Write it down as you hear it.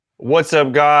What's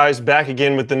up, guys? Back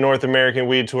again with the North American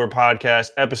Weed Tour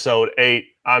podcast, episode 8.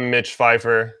 I'm Mitch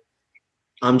Pfeiffer.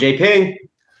 I'm Jay Ping.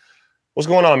 What's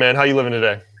going on, man? How you living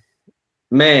today?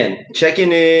 Man,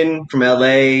 checking in from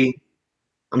LA.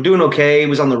 I'm doing okay.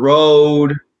 Was on the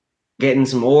road, getting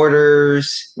some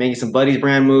orders, making some Buddies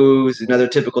brand moves. Another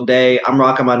typical day. I'm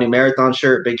rocking my new marathon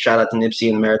shirt. Big shout out to Nipsey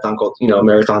and the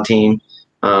marathon team.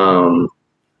 I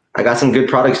got some good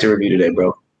products to review today,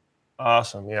 bro.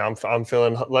 Awesome. Yeah, I'm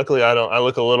feeling. Luckily, I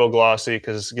look a little glossy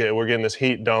because we're getting this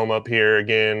heat dome up here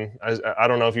again. I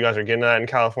don't know if you guys are getting that in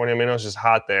California. I mean, it's just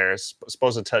hot there. It's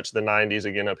supposed to touch the 90s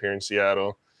again up here in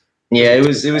Seattle. Yeah, it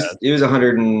was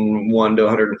 101 to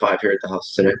 105 here at the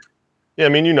house today. Yeah, I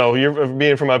mean, you're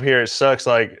being from up here, it sucks.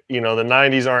 Like, the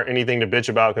 90s aren't anything to bitch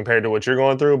about compared to what you're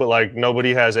going through, but like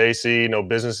nobody has AC, no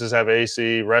businesses have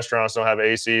AC, restaurants don't have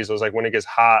AC. So it's like when it gets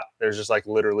hot, there's just like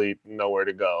literally nowhere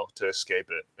to go to escape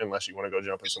it unless you want to go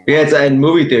jump in some water. Yeah, it's in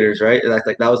movie theaters, right?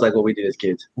 That was like what we did as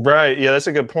kids. Right. Yeah, that's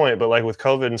a good point. But like with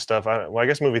COVID and stuff, I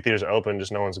guess movie theaters are open,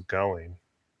 just no one's going.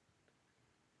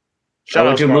 Shout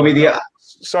out to a movie.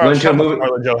 Scarlett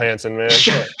Johansson, man.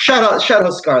 Shout out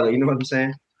Scarlett. You know what I'm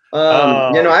saying?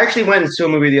 I actually went to a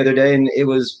movie the other day, and it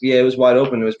was wide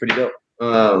open. It was pretty dope.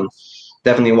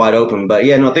 Definitely wide open. But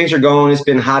yeah, no, things are going. It's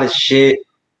been hot as shit.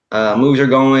 Moves are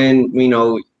going.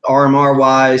 RMR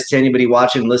wise, to anybody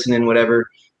watching, listening, whatever.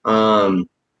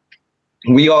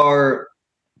 We are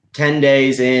 10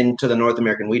 days into the North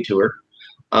American Weed Tour,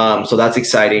 so that's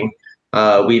exciting.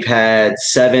 We've had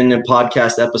 7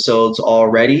 podcast episodes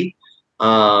already.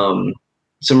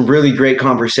 Some really great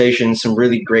conversations, some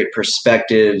really great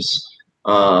perspectives.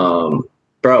 We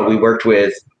worked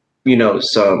with,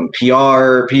 some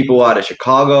PR people out of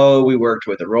Chicago. We worked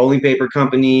with a rolling paper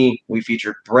company. We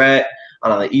featured Brett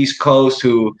out on the East Coast,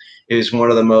 who is one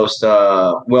of the most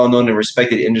well-known and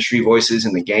respected industry voices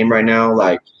in the game right now.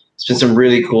 Like, it's been some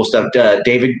really cool stuff.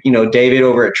 David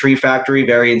over at Tree Factory,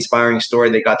 very inspiring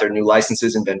story. They got their new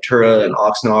licenses in Ventura and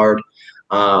Oxnard.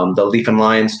 The Leaf and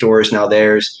Lion store is now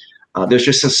theirs. There's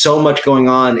just so much going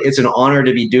on. It's an honor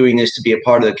to be doing this, to be a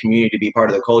part of the community, to be part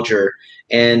of the culture.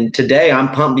 And today I'm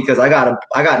pumped because I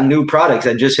got new products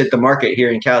that just hit the market here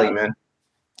in Cali, man.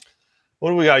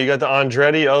 What do we got? You got the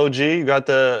Andretti OG. You got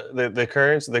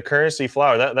the currency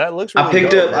flower. That looks really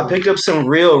dope, I picked up some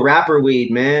real rapper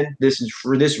weed, man. This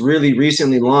really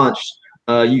recently launched.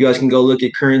 You guys can go look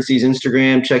at Currency's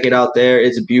Instagram, check it out there.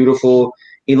 It's beautiful.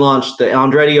 He launched the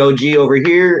Andretti OG over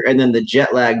here, and then the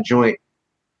Jet Lag joint.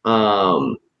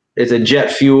 It's a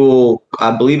jet fuel.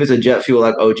 I believe it's a jet fuel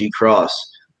like OG Cross.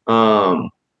 I'm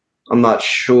not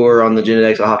sure on the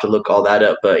genetics. I'll have to look all that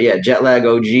up. But yeah, Jet Lag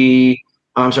OG.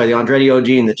 I'm sorry, the Andretti OG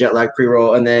and the Jet Lag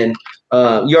pre-roll. And then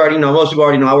you already know, most people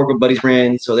already know I work with Buddies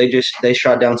brand, so they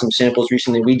shot down some samples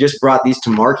recently. We just brought these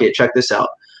to market. Check this out.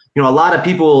 A lot of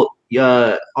people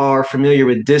are familiar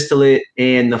with distillate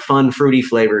and the fun fruity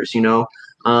flavors,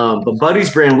 but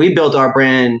Buddies brand, we built our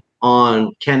brand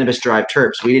on cannabis-derived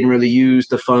terps. We didn't really use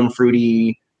the fun,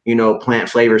 fruity, plant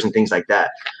flavors and things like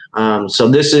that. So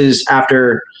this is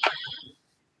after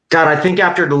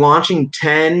launching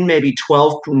 10, maybe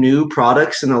 12 new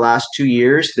products in the last 2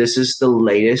 years, this is the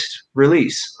latest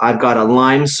release. I've got a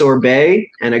lime sorbet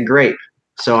and a grape.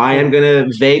 So I am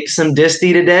going to vape some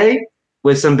Disty today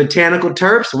with some botanical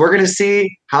terps. We're going to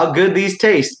see how good these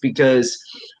taste because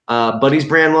Buddies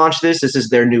brand launched this. This is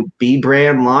their new B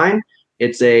brand line.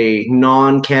 It's a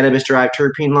non-cannabis derived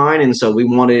terpene line, and so we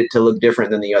wanted it to look different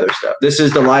than the other stuff. This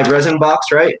is the live resin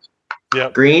box, right?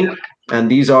 Yeah. Green, and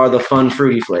these are the fun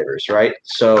fruity flavors, right?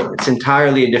 So it's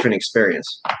entirely a different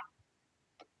experience.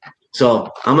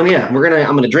 So I'm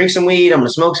gonna drink some weed. I'm gonna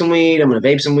smoke some weed. I'm gonna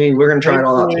vape some weed. We're gonna try it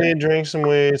all out. Drink some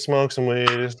weed, smoke some weed.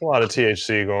 There's a lot of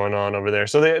THC going on over there.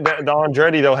 So the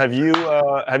Andretti though, have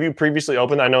you previously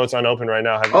opened? I know it's unopened right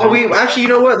now. You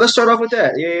know what? Let's start off with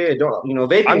that. Yeah.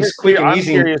 Vaping is quick and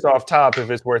easy. I'm curious off top if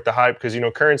it's worth the hype because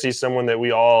Currency is someone that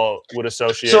we all would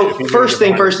associate. So first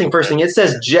thing. It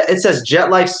says Jet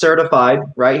Life certified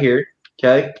right here.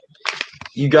 Okay,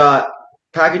 you got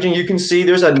packaging. You can see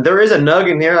there is a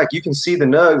nug in there. Like you can see the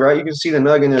nug, right? You can see the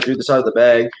nug in there through the side of the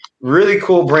bag. Really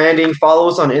cool branding. Follow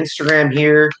us on Instagram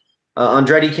here.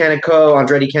 Andretti Canico,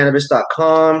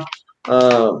 AndrettiCannabis.com.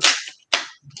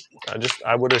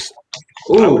 I would have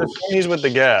sneezed with the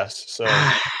gas. So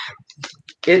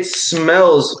it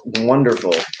smells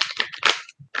wonderful.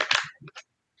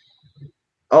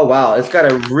 Oh wow, it's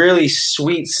got a really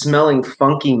sweet smelling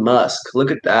funky musk.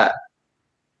 Look at that.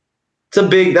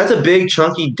 That's a big,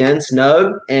 chunky, dense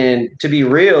nug. And to be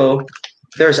real,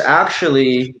 there's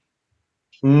actually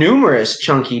numerous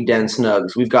chunky, dense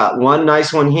nugs. We've got one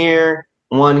nice one here,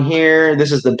 one here.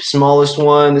 This is the smallest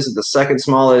one. This is the second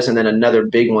smallest, and then another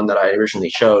big one that I originally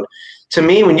showed. To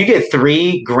me, when you get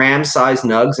 3 gram-sized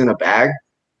nugs in a bag,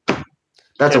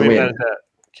 that's Can't a be mad win. at that.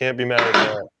 Can't be mad at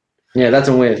that. Yeah, that's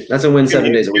a win. That's a win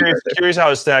 7 days a week right there. Curious how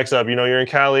it stacks up. You know, you're in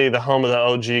Cali, the home of the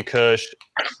OG Kush.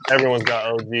 Everyone's got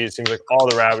OG. It seems like all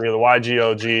the rappers, the YG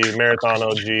OG, Marathon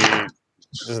OG.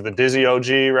 This is the Dizzy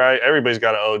OG, right? Everybody's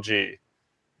got an OG.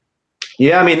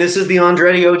 Yeah, I mean, this is the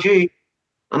Andretti OG.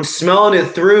 I'm smelling it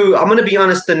through. I'm going to be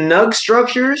honest, the nug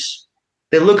structures,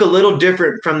 they look a little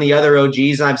different from the other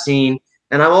OGs I've seen.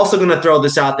 And I'm also going to throw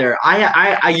this out there.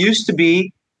 I used to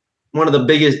be one of the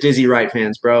biggest Dizzy Wright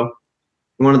fans, bro.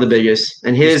 One of the biggest.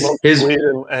 And his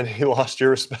and he lost your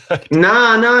respect.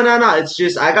 Nah. It's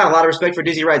just I got a lot of respect for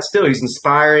Dizzy Wright still. He's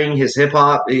inspiring, his hip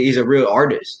hop, he's a real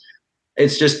artist.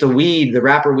 It's just the weed, the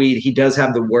rapper weed, he does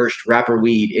have the worst rapper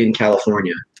weed in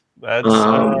California. That's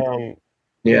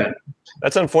yeah.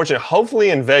 That's unfortunate.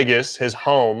 Hopefully in Vegas, his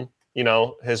home, you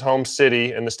know, his home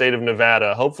city in the state of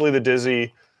Nevada, hopefully the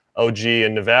Dizzy OG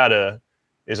in Nevada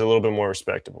is a little bit more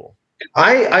respectable.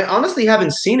 I honestly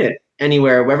haven't seen it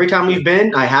anywhere. Every time we've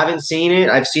been, I haven't seen it.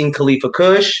 I've seen Khalifa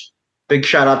Kush. Big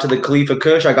shout out to the Khalifa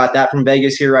Kush. I got that from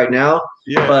Vegas here right now.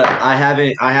 Yeah. But I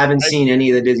haven't seen any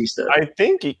of the Dizzy stuff. I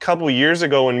think a couple of years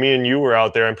ago when me and you were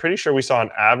out there, I'm pretty sure we saw an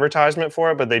advertisement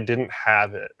for it, but they didn't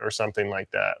have it or something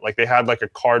like that. Like they had like a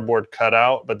cardboard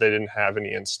cutout, but they didn't have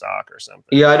any in stock or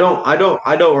something. Yeah, I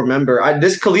don't remember.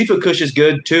 This Khalifa Kush is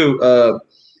good too.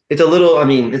 It's a little, I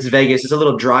mean, it's Vegas. It's a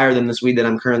little drier than this weed that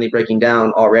I'm currently breaking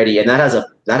down already, and that has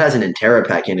an Intera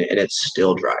pack in it, and it's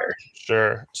still drier.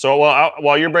 Sure. So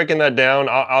while you're breaking that down,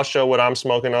 I'll show what I'm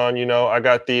smoking on. You know, I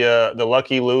got the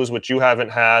Lucky Lou's, which you haven't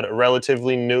had, a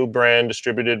relatively new brand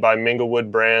distributed by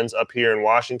Minglewood Brands up here in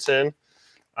Washington.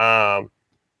 The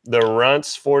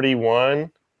Runts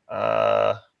 41,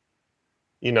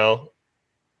 you know,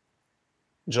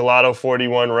 Gelato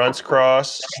 41 Runts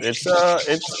Cross. It's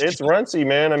runtsy,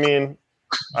 man. I mean,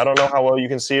 I don't know how well you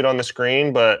can see it on the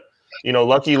screen, but you know,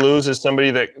 Lucky Lou's is somebody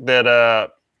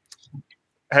that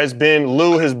has been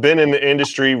in the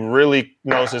industry, really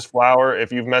knows his flower.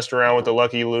 If you've messed around with the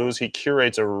Lucky Lou's, he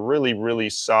curates a really, really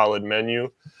solid menu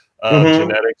of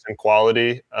genetics and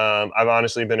quality. I've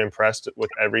honestly been impressed with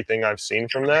everything I've seen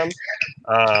from them.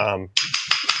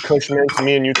 Kush Mints,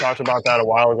 me and you talked about that a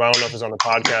while ago. I don't know if it's on the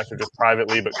podcast or just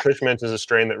privately, but Kush Mints is a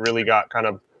strain that really got kind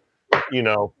of, you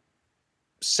know,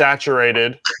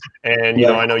 saturated. And you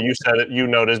know, I know you said it, you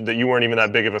noticed that you weren't even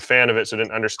that big of a fan of it, so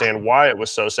didn't understand why it was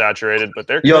so saturated. But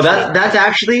that's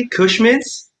actually Kush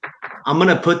Mints. I'm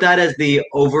gonna put that as the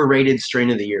overrated strain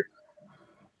of the year.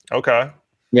 Okay.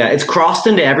 Yeah, it's crossed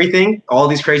into everything, all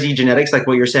these crazy genetics, like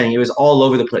what you're saying. It was all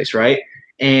over the place, right?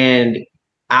 And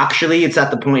actually, it's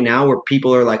at the point now where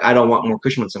people are like, I don't want more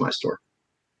Kush Mints in my store.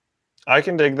 I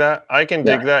can dig that. Dig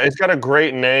that. It's got a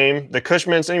great name. The Kush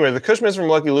Mints, anyway, the Kush Mints from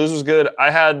Lucky Lou's was good. I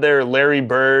had their Larry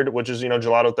Bird, which is, you know,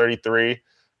 Gelato 33.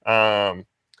 And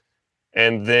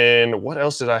then what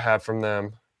else did I have from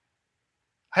them?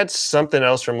 I had something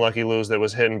else from Lucky Lou's that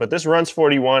was hidden, but this Runs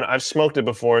 41, I've smoked it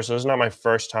before, so it's not my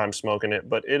first time smoking it,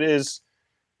 but it's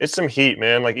some heat,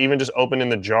 man. Like even just opening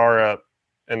the jar up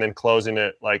and then closing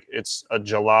it, like it's a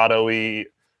gelato-y,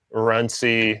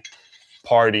 runtsy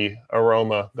party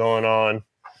aroma going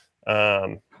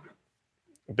on.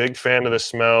 Big fan of the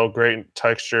smell, great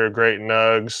texture, great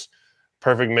nugs,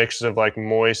 perfect mix of like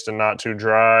moist and not too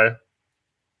dry.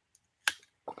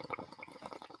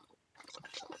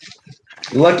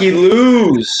 Lucky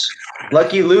Lou's.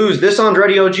 This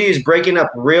Andretti OG is breaking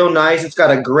up real nice. It's got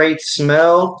a great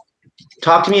smell.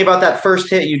 Talk to me about that first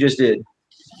hit you just did.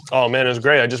 Oh man, it was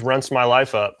great. I just runs my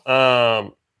life up.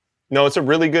 No, it's a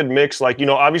really good mix. Like, you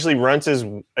know, obviously Runts is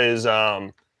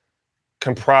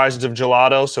comprised of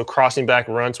gelato. So crossing back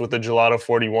Runts with the Gelato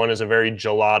 41 is a very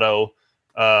gelato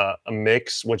a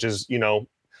mix, which is, you know,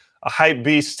 a hype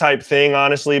beast type thing,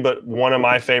 honestly, but one of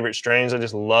my favorite strains. I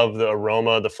just love the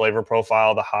aroma, the flavor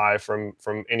profile, the high from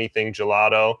anything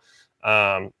gelato.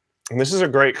 And this is a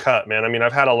great cut, man. I mean,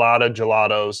 I've had a lot of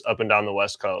gelatos up and down the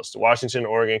West Coast, Washington,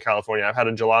 Oregon, California. I've had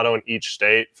a gelato in each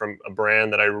state from a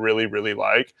brand that I really, really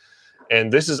like.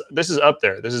 And this is up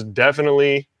there. This is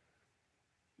definitely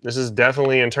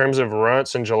in terms of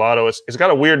Runts and gelato. It's got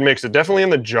a weird mix. It definitely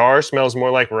in the jar smells more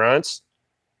like Runts,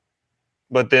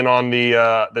 but then on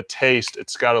the taste,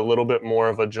 it's got a little bit more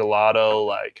of a gelato.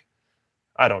 Like,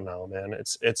 I don't know, man.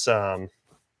 It's a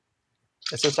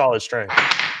solid strain.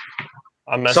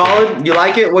 Solid. You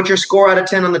like it? What's your score out of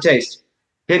 10 on the taste?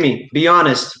 Hit me. Be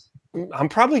honest. I'm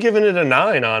probably giving it a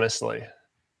 9, honestly.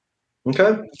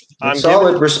 Okay. I'm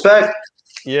solid. Respect.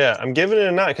 Yeah, I'm giving it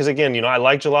a 9 because again, I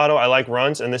like gelato, I like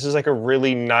runs, and this is like a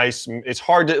really nice. It's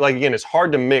hard to like again, it's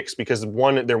hard to mix because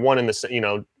they're one in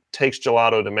the takes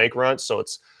gelato to make runts, so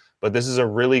it's. But this is a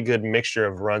really good mixture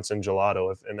of runts and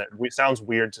gelato, and sounds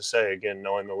weird to say again,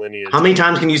 knowing the lineage. How many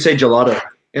times can you say gelato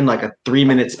in like a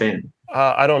 3-minute span?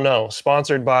 I don't know.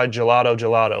 Sponsored by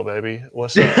Gelato, baby.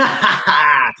 What's up?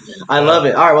 I love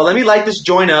it. All right, well, let me light this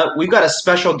joint up. We've got a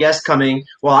special guest coming.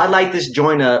 Well, I light this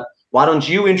joint up. Why don't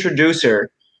you introduce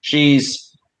her?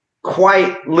 She's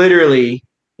quite literally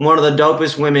one of the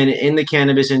dopest women in the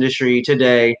cannabis industry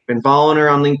today. Been following her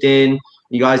on LinkedIn.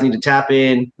 You guys need to tap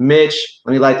in. Mitch,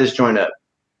 let me light this joint up.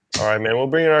 All right, man. We'll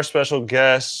bring in our special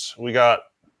guests. We got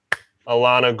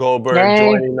Alana Goldberg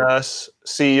joining us,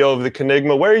 CEO of the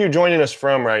Cannigma. Where are you joining us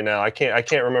from right now? I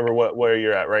can't remember where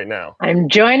you're at right now. I'm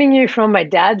joining you from my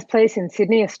dad's place in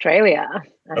Sydney, Australia.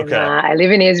 Okay. I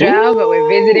live in Israel, but we're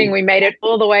visiting. We made it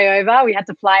all the way over. We had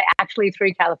to fly actually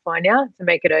through California to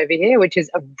make it over here, which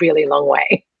is a really long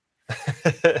way.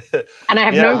 And I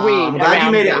have no weed. I'm glad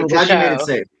you made it. I'm glad you made it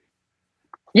safe.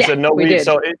 Yeah, so no weed. Did.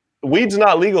 So weed's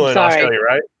not legal in Australia,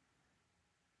 right?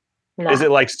 No. Is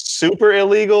it like super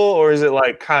illegal or is it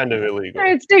like kind of illegal? No,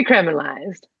 it's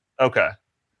decriminalized. Okay.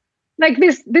 Like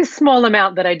this small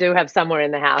amount that I do have somewhere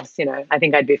in the house, I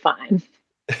think I'd be fine.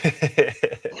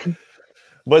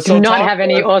 But do not have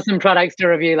any awesome products to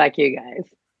review like you guys.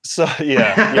 So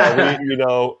yeah,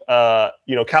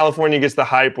 California gets the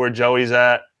hype where Joey's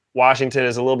at. Washington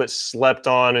is a little bit slept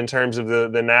on in terms of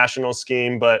the national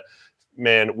scheme, but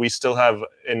man, we still have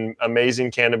an amazing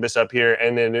cannabis up here.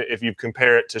 And then if you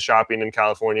compare it to shopping in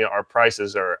California, our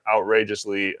prices are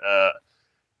outrageously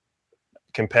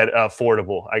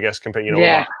affordable, I guess.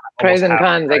 Pros and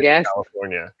cons, I guess.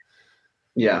 California.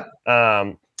 Yeah.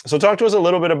 So talk to us a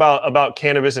little bit about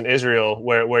cannabis in Israel,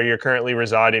 where you're currently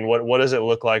residing. What does it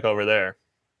look like over there?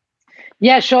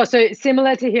 Yeah, sure. So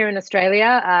similar to here in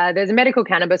Australia, there's a medical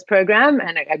cannabis program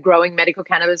and a growing medical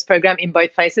cannabis program in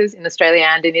both places, in Australia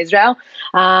and in Israel.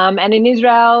 And in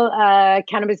Israel,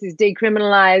 cannabis is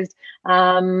decriminalized.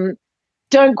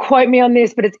 Don't quote me on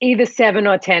this, but it's either 7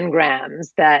 or 10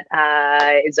 grams that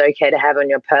is okay to have on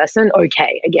your person.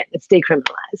 Okay, again, it's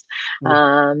decriminalized.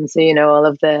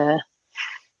 So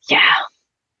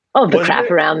all of the crap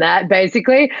around that,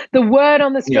 basically. The word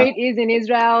on the street is in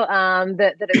Israel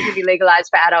that it's going to be legalized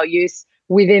for adult use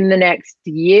within the next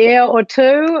year or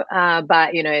two. But,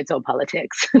 it's all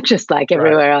politics, just like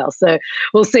everywhere else. So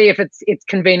we'll see if it's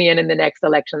convenient in the next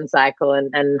election cycle.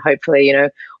 And hopefully,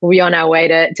 we'll be on our way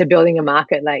to building a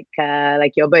market like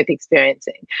you're both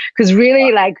experiencing. Because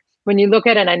really, like, when you look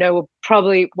at it, and I know we'll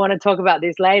probably want to talk about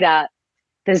this later,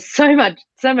 there's so much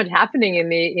happening in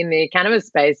the cannabis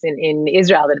space in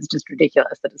Israel that it's just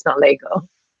ridiculous that it's not legal.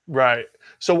 Right.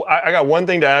 So I got one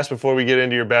thing to ask before we get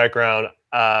into your background.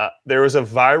 There was a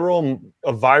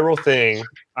viral thing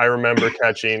I remember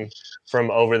catching from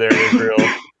over there in Israel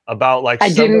about like I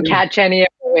didn't catch any of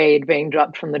the weed being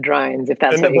dropped from the drones. If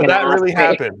that's what you're that really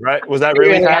happened, right? Was that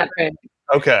really happened?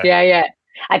 Okay. Yeah.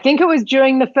 I think it was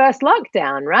during the first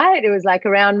lockdown, right? It was like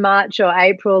around March or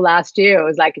April last year. It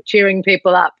was like a cheering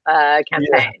people up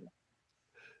campaign.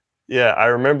 Yeah, I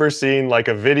remember seeing like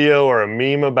a video or a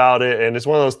meme about it, and it's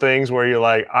one of those things where you're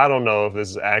like, I don't know if this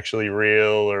is actually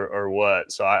real or what.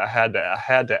 So I had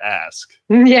to ask.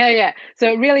 Yeah.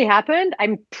 So it really happened.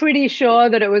 I'm pretty sure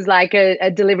that it was like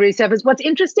a delivery service. What's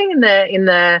interesting in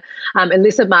the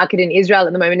illicit market in Israel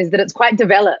at the moment is that it's quite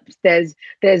developed. There's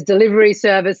delivery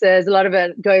services. A lot of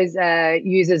it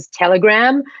uses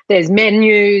Telegram. There's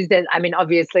menus.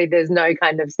 Obviously there's no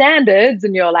kind of standards,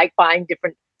 and you're like buying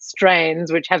different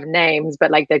strains which have names, but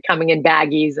like they're coming in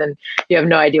baggies and you have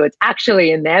no idea what's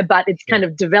actually in there, but it's kind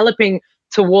of developing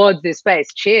towards this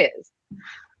space. Cheers.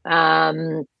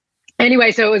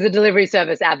 Anyway, so it was a delivery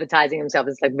service advertising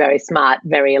themselves. It's like very smart,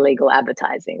 very illegal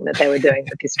advertising that they were doing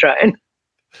with this drone.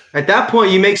 At that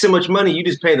point, you make so much money, you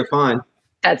just pay the fine.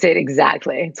 That's it.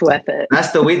 Exactly. It's worth it.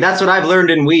 That's the weed. That's what I've learned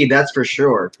in weed. That's for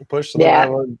sure. Well,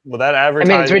 that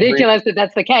advertising. It's ridiculous that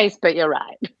that's the case, but you're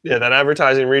right. Yeah, that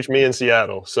advertising reached me in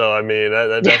Seattle. So,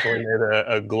 that definitely made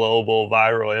a global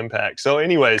viral impact. So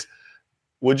anyways,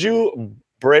 would you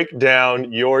break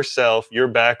down yourself, your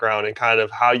background, and kind of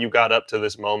how you got up to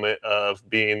this moment of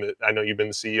being, I know you've been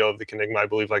the CEO of the Cannigma, I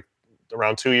believe like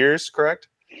around 2 years, correct?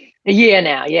 A year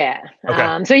now, yeah.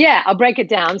 Okay. I'll break it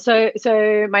down. So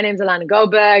my name's Alana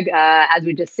Goldberg. As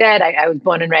we just said, I was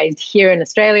born and raised here in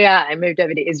Australia. I moved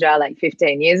over to Israel like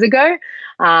 15 years ago,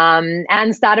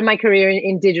 and started my career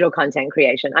in digital content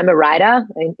creation. I'm a writer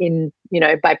in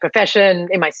by profession,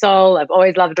 in my soul. I've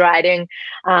always loved writing,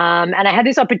 and I had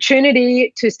this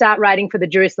opportunity to start writing for the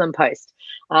Jerusalem Post.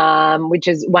 which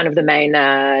is one of the main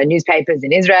newspapers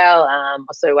in Israel,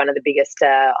 also one of the biggest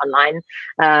online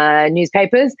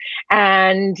newspapers.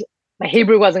 And my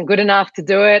Hebrew wasn't good enough to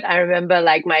do it. I remember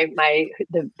like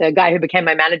the guy who became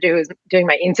my manager who was doing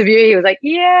my interview, he was like,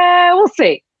 yeah, we'll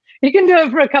see. You can do it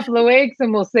for a couple of weeks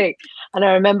and we'll see. And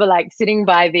I remember like sitting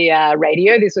by the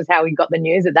radio. This was how we got the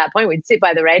news at that point. We'd sit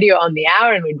by the radio on the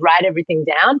hour and we'd write everything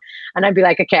down. And I'd be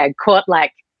like, okay, I caught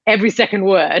like every second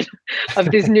word of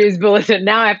this news bulletin.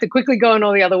 Now I have to quickly go on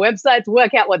all the other websites,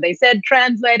 work out what they said,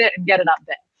 translate it and get it up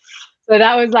there. So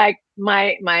that was like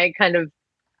my kind of,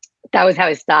 that was how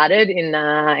I started in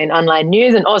online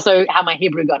news, and also how my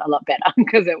Hebrew got a lot better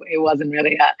because it wasn't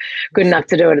really good enough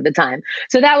to do it at the time.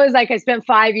 So that was like I spent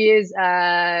 5 years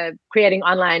creating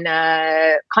online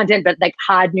content, but like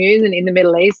hard news. And in the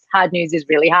Middle East, hard news is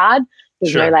really hard.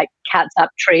 There's no like cats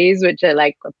up trees, which are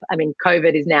like, I mean,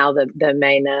 COVID is now the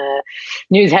main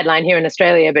news headline here in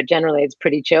Australia, but generally it's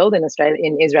pretty chilled in Australia.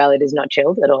 In Israel, it is not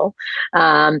chilled at all.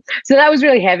 So that was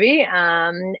really heavy.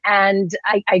 And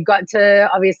I got to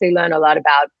obviously learn a lot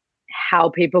about how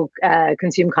people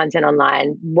consume content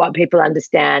online, what people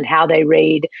understand, how they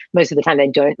read. Most of the time they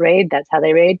don't read. That's how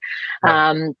they read.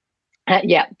 Right.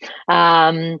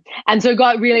 And so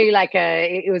got really like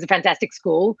it was a fantastic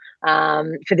school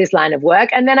for this line of work.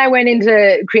 And then I went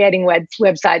into creating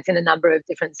websites in a number of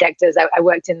different sectors. I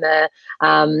worked in the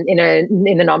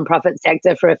nonprofit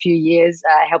sector for a few years,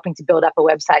 helping to build up a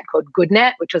website called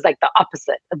GoodNet, which was like the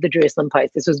opposite of the Jerusalem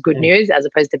Post. This was good news as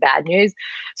opposed to bad news.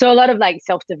 So a lot of like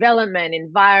self-development,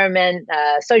 environment,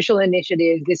 social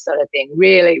initiatives, this sort of thing.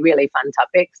 Really, really fun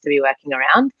topics to be working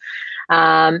around.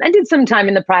 And did some time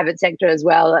in the private sector as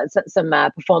well, some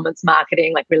performance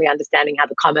marketing, like really understanding how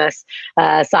the commerce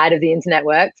side of the internet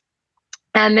works.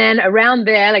 And then around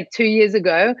there, like 2 years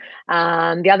ago,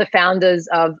 the other founders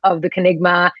of the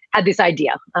Cannigma had this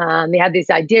idea. They had this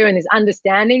idea and this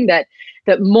understanding that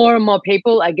more and more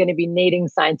people are going to be needing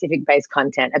scientific-based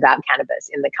content about cannabis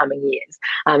in the coming years.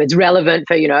 It's relevant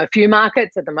for, a few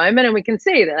markets at the moment, and we can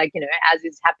see that, like, as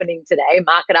is happening today,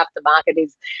 market after market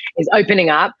is opening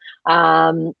up.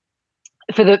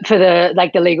 For the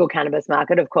like the legal cannabis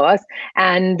market, of course,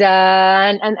 and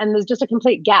there's just a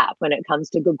complete gap when it comes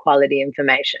to good quality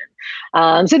information.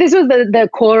 So this was the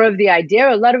core of the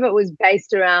idea. A lot of it was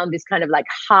based around this kind of like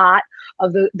heart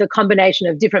of the combination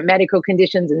of different medical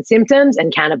conditions and symptoms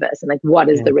and cannabis, and like what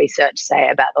does the research say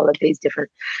about all of these different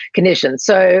conditions.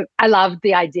 So I loved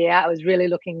the idea. I was really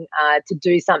looking to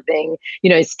do something,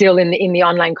 still in the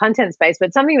online content space,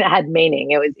 but something that had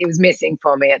meaning. It was missing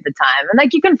for me at the time. And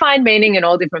like you can find meaning in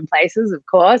all different places, of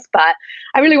course, but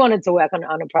I really wanted to work on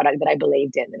a product that I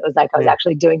believed in. It was like I was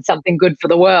actually doing something good for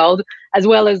the world, as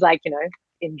well as like,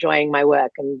 enjoying my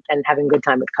work and having a good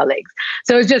time with colleagues.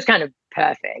 So it was just kind of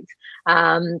perfect.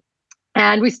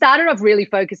 And we started off really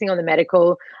focusing on the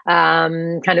medical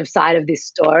kind of side of this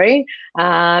story.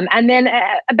 And then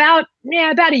about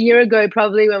a year ago,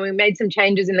 probably, when we made some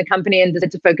changes in the company and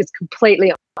decided to focus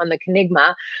completely on the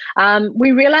Cannigma,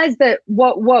 we realized that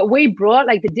what we brought,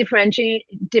 like the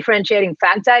differentiating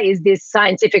factor, is this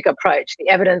scientific approach, the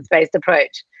evidence-based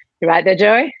approach. You right there,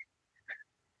 Joey?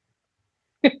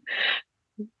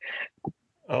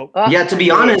 Yeah, to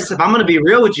be honest, if I'm going to be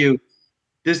real with you,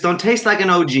 this don't taste like an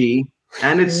OG,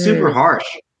 and it's super harsh.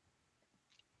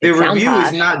 The review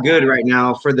is not good right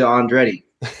now for the Andretti,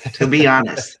 to be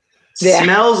honest.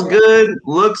 Smells good,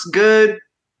 looks good,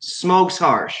 smokes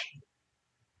harsh.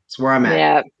 That's where I'm at.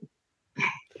 Yeah.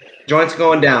 Joints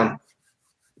going down.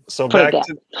 So back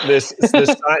to this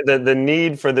the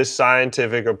need for this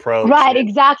scientific approach. Right,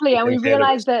 exactly. And we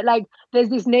realized that like there's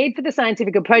this need for the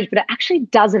scientific approach, but it actually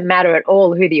doesn't matter at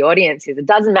all who the audience is. It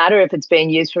doesn't matter if it's being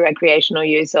used for recreational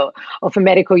use or for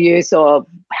medical use or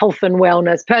health and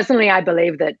wellness. Personally, I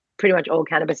believe that pretty much all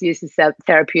cannabis use is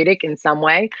therapeutic in some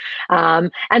way.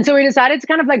 And so we decided to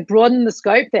kind of like broaden the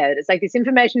scope there. It's like this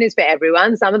information is for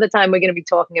everyone. Some of the time we're going to be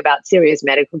talking about serious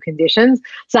medical conditions.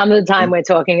 Some of the time we're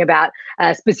talking about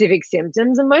specific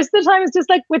symptoms. And most of the time it's just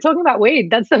like we're talking about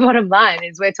weed. That's the bottom line,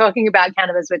 is we're talking about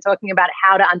cannabis. We're talking about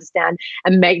how to understand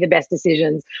and make the best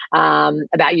decisions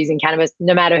about using cannabis,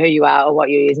 no matter who you are or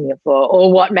what you're using it for,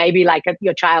 or what maybe like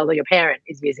your child or your parent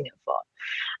is using it for.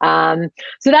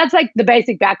 So that's like the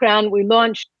basic background. We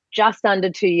launched just under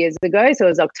 2 years ago. So it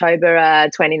was October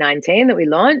 2019 that we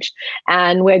launched,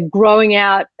 and we're growing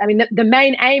out. I mean, the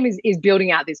main aim is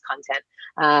building out this content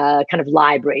kind of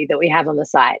library that we have on the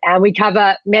site. And we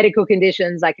cover medical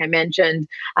conditions, like I mentioned.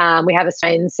 We have a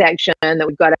strain section that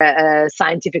we've got a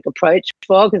scientific approach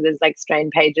for, because there's like strain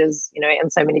pages,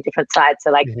 on so many different sites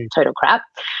are like total crap.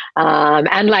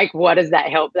 And like, what does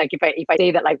that help? Like if I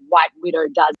see that like White Widow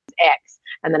does X,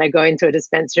 and then I go into a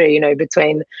dispensary,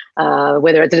 between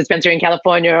whether it's a dispensary in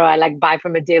California or I like buy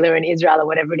from a dealer in Israel or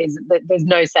whatever it is, there's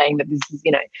no saying that this is,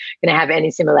 going to have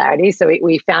any similarity. So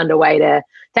we found a way to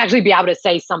actually be able to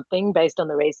say something based on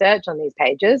the research on these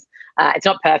pages. It's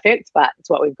not perfect, but it's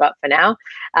what we've got for now.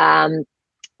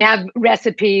 We have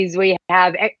recipes. We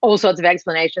have all sorts of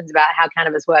explanations about how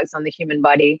cannabis works on the human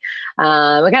body.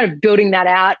 We're kind of building that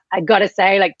out. I got to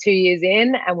say, like 2 years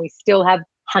in, and we still have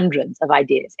hundreds of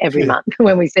ideas every month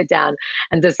when we sit down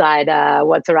and decide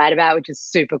what to write about, which is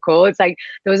super cool. It's like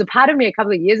there was a part of me a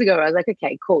couple of years ago where I was like,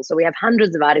 okay, cool. So we have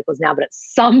hundreds of articles now, but at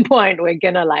some point we're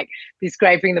going to like be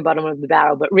scraping the bottom of the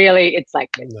barrel. But really, it's like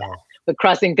we're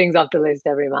crossing things off the list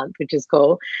every month, which is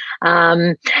cool.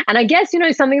 And I guess,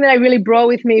 something that I really brought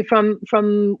with me from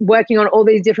working on all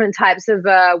these different types of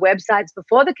websites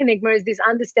before the Cannigma is this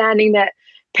understanding that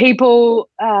people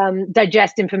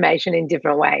digest information in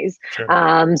different ways.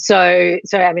 Sure.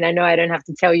 So I mean, I know I don't have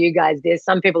to tell you guys this.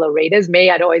 Some people are readers. Me,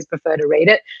 I'd always prefer to read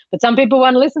it. But some people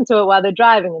want to listen to it while they're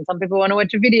driving, and some people want to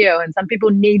watch a video, and some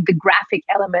people need the graphic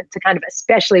element to kind of,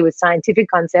 especially with scientific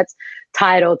concepts,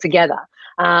 tie it all together.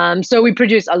 So we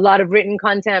produce a lot of written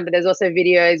content, but there's also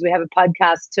videos. We have a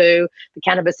podcast too, the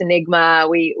Cannabis Enigma.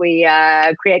 We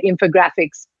create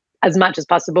infographics as much as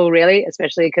possible, really,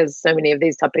 especially because so many of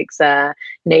these topics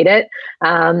need it.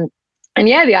 And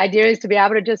yeah, the idea is to be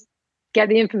able to just get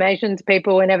the information to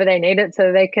people whenever they need it,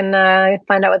 so they can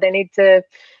find out what they need to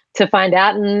find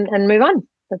out and move on.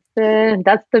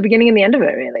 That's the beginning and the end of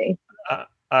it, really.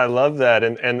 I love that.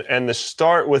 And the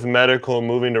start with medical and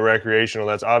moving to recreational,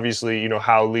 that's obviously,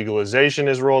 how legalization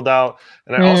is rolled out.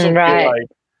 And I also feel like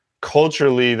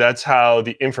culturally, that's how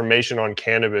the information on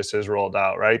cannabis is rolled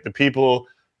out, right? The people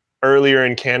earlier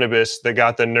in cannabis that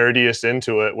got the nerdiest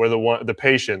into it were the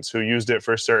patients who used it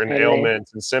for certain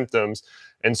ailments and symptoms.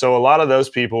 And so a lot of those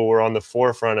people were on the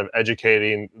forefront of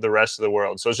educating the rest of the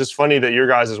world. So it's just funny that your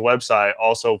guys' website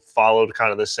also followed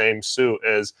kind of the same suit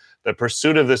as the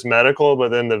pursuit of this medical, but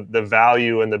then the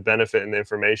value and the benefit and the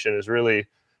information is really,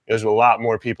 there's a lot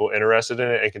more people interested in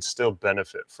it and can still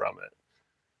benefit from it.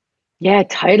 Yeah,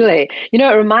 totally.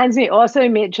 It reminds me also,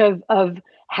 Mitch, of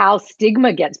how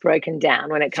stigma gets broken down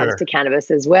when it comes to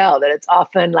cannabis as well, that it's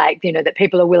often like, that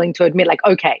people are willing to admit, like,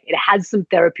 okay, it has some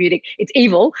therapeutic, it's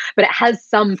evil, but it has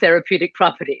some therapeutic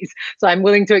properties. So I'm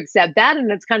willing to accept that. And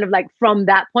it's kind of like from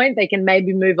that point, they can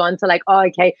maybe move on to like, oh,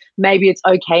 okay, maybe it's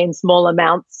okay in small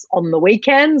amounts on the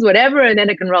weekends, whatever. And then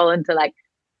it can roll into like,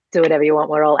 do whatever you want.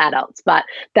 We're all adults, but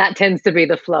that tends to be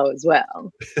the flow as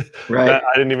well. Right.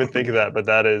 I didn't even think of that, but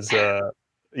that is,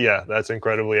 that's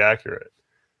incredibly accurate.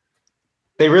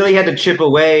 They really had to chip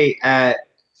away at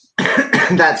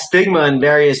that stigma in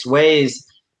various ways.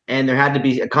 And there had to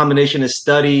be a combination of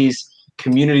studies,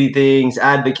 community things,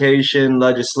 advocacy,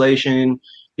 legislation.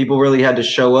 People really had to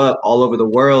show up all over the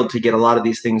world to get a lot of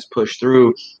these things pushed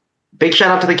through. Big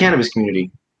shout out to the cannabis community.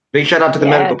 Big shout out to the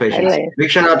medical patients. Totally. Big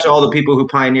shout out to all the people who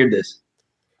pioneered this.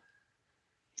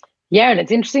 Yeah, and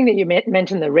it's interesting that you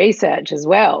mentioned the research as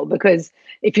well, because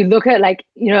if you look at like,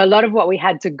 a lot of what we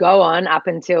had to go on up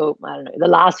until, I don't know, the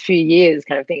last few years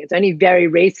kind of thing, it's only very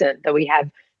recent that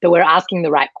we're asking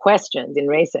the right questions in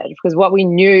research, because what we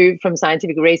knew from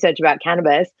scientific research about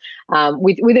cannabis,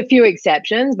 with a few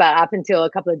exceptions, but up until a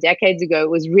couple of decades ago,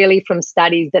 was really from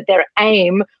studies that their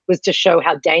aim was to show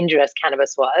how dangerous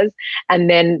cannabis was. And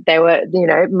then they were,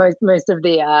 most of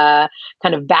the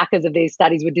kind of backers of these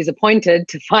studies were disappointed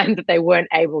to find that they weren't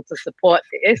able to support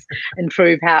this and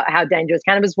prove how dangerous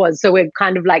cannabis was. So we've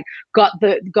kind of like got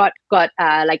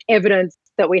like evidence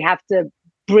that we have to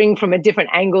bring from a different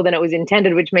angle than it was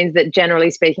intended, which means that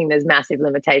generally speaking, there's massive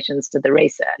limitations to the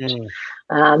research.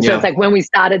 So it's like when we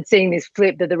started seeing this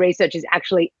flip, that the research is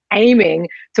actually aiming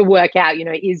to work out,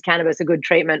 is cannabis a good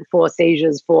treatment for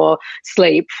seizures, for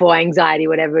sleep, for anxiety,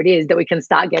 whatever it is, that we can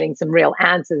start getting some real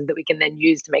answers that we can then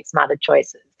use to make smarter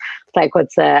choices. It's like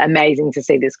what's amazing to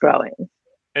see this growing.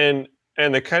 And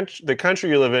the country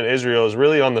you live in, Israel, is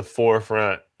really on the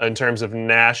forefront in terms of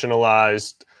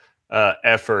nationalized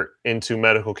effort into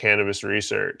medical cannabis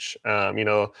research.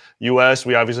 U.S.,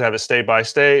 we obviously have it state by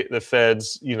state. The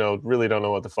feds, really don't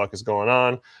know what the fuck is going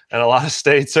on, and a lot of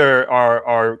states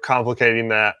are complicating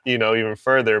that, even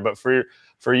further. But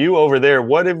for you over there,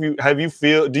 what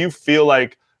do you feel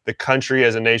like the country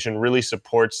as a nation really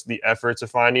supports the efforts of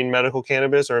finding medical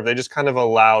cannabis, or have they just kind of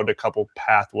allowed a couple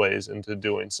pathways into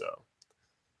doing so?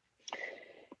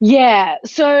 Yeah,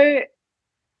 so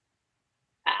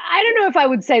I don't know if I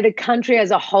would say the country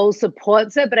as a whole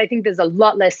supports it, but I think there's a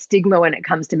lot less stigma when it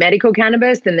comes to medical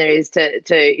cannabis than there is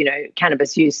to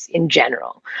cannabis use in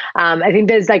general. I think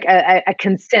there's like a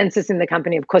consensus in the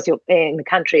company. Of course, in the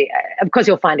country. Of course,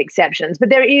 you'll find exceptions, but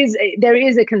there is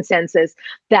a consensus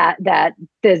that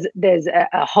there's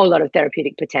a whole lot of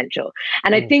therapeutic potential,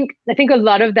 and I think a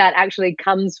lot of that actually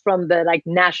comes from the like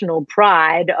national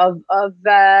pride of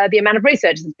the amount of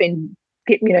research that's been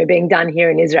being done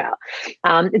here in Israel.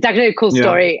 It's actually a cool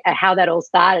story how that all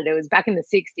started. It was back in the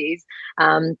 60s.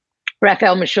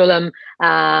 Raphael Meshulam,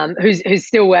 who's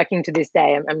still working to this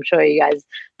day. I'm sure you guys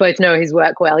both know his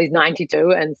work well. He's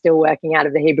 92 and still working out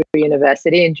of the Hebrew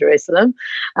University in Jerusalem.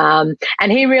 And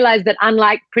he realized that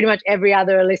unlike pretty much every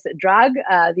other illicit drug,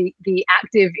 the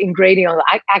active ingredient or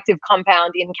the active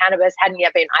compound in cannabis hadn't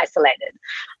yet been isolated.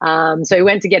 So he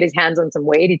went to get his hands on some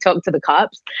weed. He talked to the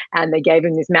cops and they gave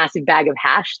him this massive bag of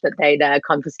hash that they'd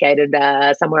confiscated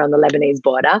somewhere on the Lebanese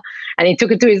border. And he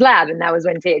took it to his lab, and that was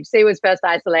when THC was first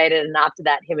isolated. And after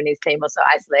that, him and his team also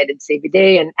isolated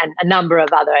CBD and a number of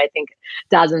other, I think,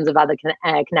 dozens of other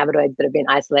cannabinoids that have been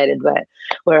isolated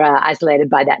were isolated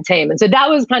by that team. And so that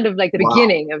was kind of like the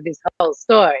beginning of this whole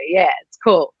story. Yeah, it's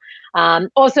cool.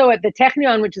 Also at the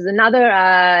Technion, which is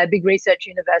another big research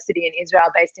university in Israel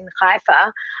based in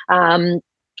Haifa,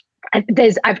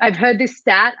 I've heard this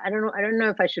stat. I don't know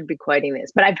if I should be quoting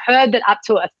this, but I've heard that up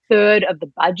to a third of the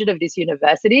budget of this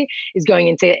university is going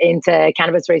into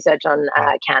cannabis research on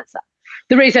cancer.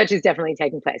 The research is definitely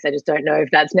taking place. I just don't know if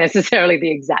that's necessarily the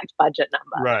exact budget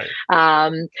number.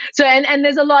 Right. So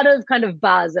there's a lot of kind of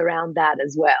buzz around that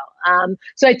as well.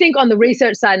 So I think on the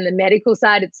research side and the medical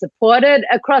side, it's supported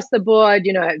across the board.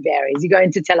 It varies. You go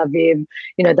into Tel Aviv,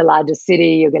 the largest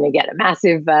city, you're going to get a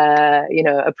massive,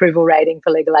 approval rating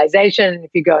for legalization.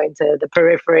 If you go into the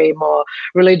periphery, more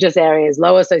religious areas,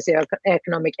 lower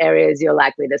socioeconomic areas, you're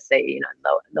likely to see,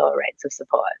 lower rates of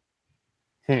support.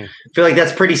 I feel like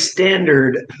that's pretty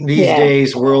standard these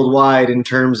days worldwide in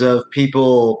terms of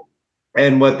people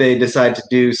and what they decide to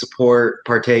do, support,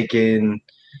 partake in,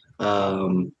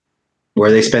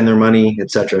 where they spend their money,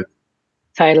 etc.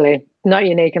 Totally. Not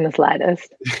unique in the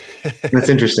slightest. That's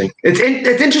interesting. It's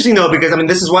interesting though, because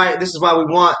this is why we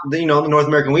want the North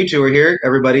American Weed Tour here.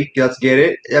 Everybody, let's get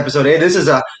it. Episode 8. This is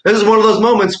one of those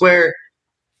moments where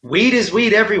weed is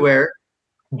weed everywhere,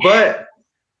 but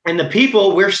and the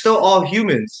people, we're still all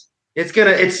humans. It's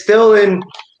still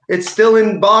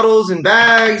in bottles and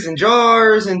bags and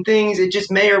jars and things. It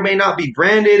just may or may not be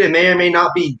branded. It may or may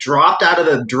not be dropped out of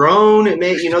a drone. It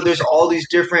may, there's all these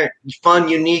different fun,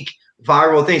 unique,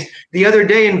 viral things. The other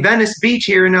day in Venice Beach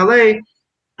here in LA,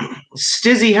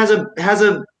 Stizzy has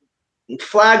a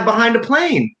flag behind a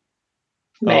plane.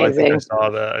 Amazing.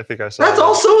 Oh, I think I saw that. That's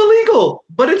also illegal,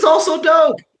 but it's also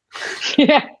dope.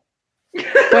 Yeah.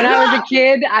 When I was a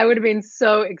kid, I would have been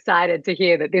so excited to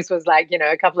hear that this was like,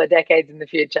 a couple of decades in the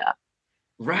future.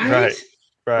 Right.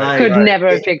 Could never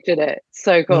have pictured it.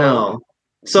 So cool. No.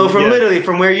 So literally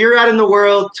from where you're at in the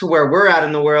world to where we're at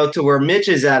in the world to where Mitch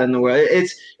is at in the world,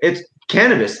 it's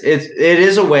cannabis. It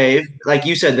is a wave. Like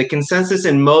you said, the consensus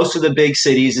in most of the big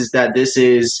cities is that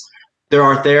there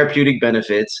are therapeutic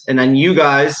benefits. And then you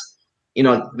guys,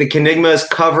 the Cannigma is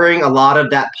covering a lot of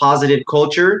that positive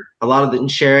culture, a lot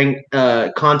of sharing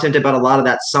content about a lot of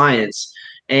that science.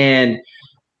 And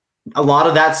a lot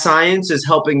of that science is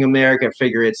helping America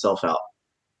figure itself out.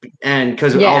 And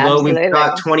because although we've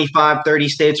got 25, 30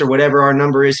 states or whatever our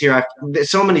number is here,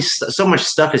 so much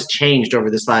stuff has changed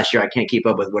over this last year. I can't keep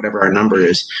up with whatever our number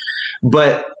is.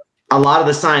 But a lot of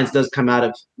the science does come out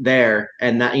of there.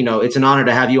 And that, it's an honor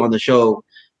to have you on the show,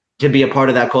 to be a part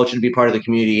of that culture, to be part of the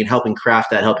community and helping craft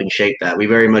that, helping shape that. We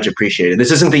very much appreciate it.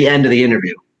 This isn't the end of the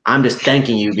interview. I'm just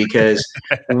thanking you because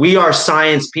we are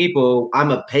science people.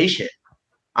 I'm a patient.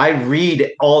 I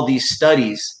read all these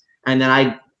studies and then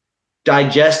I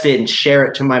digest it and share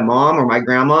it to my mom or my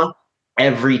grandma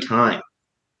every time.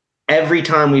 Every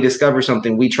time we discover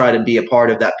something, we try to be a part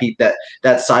of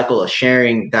that cycle of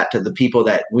sharing that to the people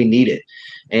that we need it.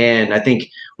 And I think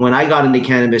when I got into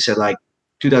cannabis at like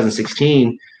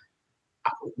 2016,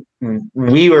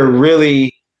 we were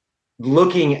really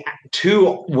looking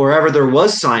to wherever there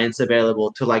was science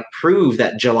available to like prove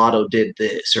that gelato did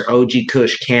this or OG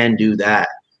Kush can do that.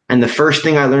 And the first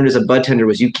thing I learned as a bud tender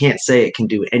was you can't say it can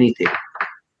do anything.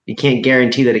 You can't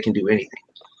guarantee that it can do anything.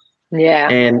 Yeah.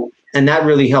 And that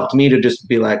really helped me to just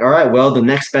be like, all right, well, the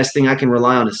next best thing I can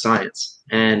rely on is science.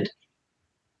 And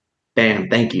bam,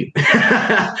 thank you.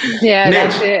 Yeah, Mitch,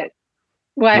 that's it.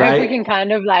 Well, I hope we can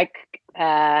kind of like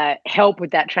help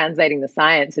with that translating the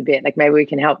science a bit. Like maybe we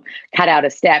can help cut out a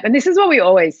step. And this is what we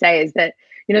always say is that,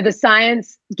 the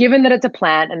science, given that it's a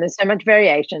plant and there's so much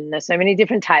variation, there's so many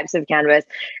different types of cannabis,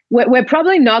 we're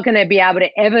probably not going to be able to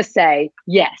ever say,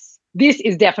 yes, this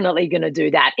is definitely going to do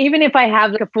that. Even if I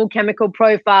have like a full chemical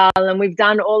profile and we've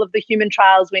done all of the human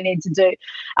trials we need to do,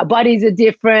 our bodies are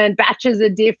different, batches are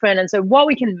different. And so what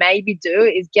we can maybe do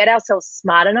is get ourselves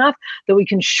smart enough that we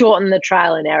can shorten the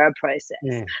trial and error process.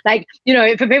 Like,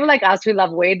 for people like us who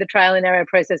love weed, the trial and error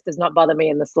process does not bother me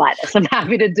in the slightest. I'm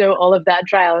happy to do all of that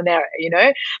trial and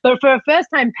error, But for a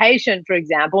first-time patient, for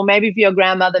example, maybe for your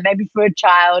grandmother, maybe for a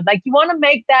child, like you want to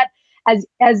make that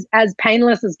as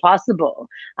painless as possible.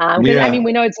 Because I mean,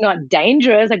 we know it's not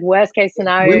dangerous. Like worst case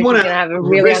scenario, you're going to have a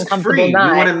really uncomfortable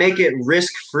night. We want to make it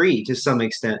risk-free to some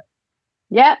extent.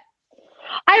 Yeah,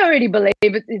 I already believe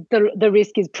the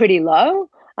risk is pretty low.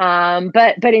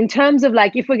 But in terms of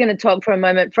like, if we're going to talk for a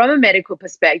moment from a medical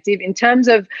perspective, in terms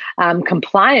of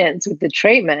compliance with the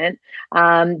treatment,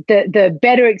 the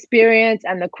better experience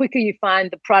and the quicker you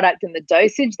find the product and the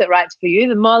dosage that writes for you,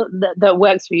 the more that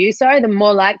works for you, the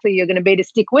more likely you're going to be to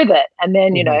stick with it. And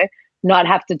then, not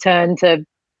have to turn to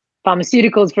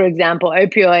pharmaceuticals, for example,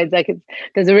 opioids. Like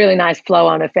there's a really nice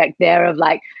flow-on effect there of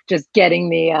like just getting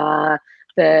the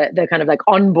kind of like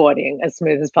onboarding as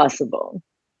smooth as possible.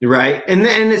 Right. And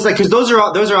it's like, because those are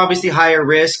obviously higher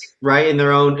risk, right, in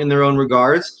their own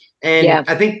regards. And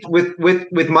I think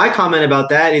with my comment about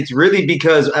that, it's really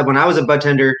because when I was a bud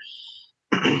tender,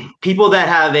 people that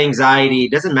have anxiety,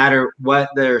 it doesn't matter what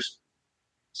their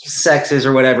sex is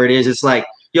or whatever it is, it's like,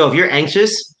 yo, if you're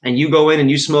anxious and you go in and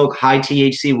you smoke high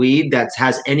THC weed that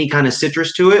has any kind of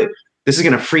citrus to it, this is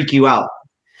going to freak you out.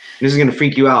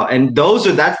 And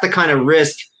that's the kind of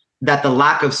risk that the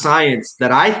lack of science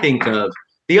that I think of.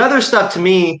 The other stuff to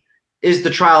me is the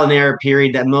trial and error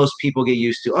period that most people get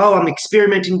used to. Oh, I'm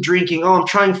experimenting drinking. Oh, I'm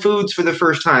trying foods for the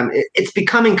first time. It's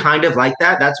becoming kind of like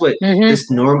that. That's what this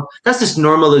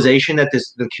normalization that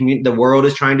the world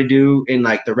is trying to do in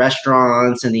like the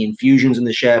restaurants and the infusions and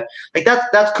the chef. Like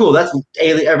that's cool. That's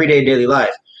everyday daily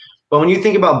life. But when you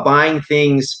think about buying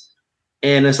things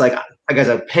and it's like as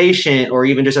a patient or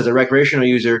even just as a recreational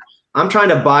user, I'm trying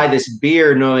to buy this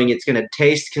beer knowing it's going to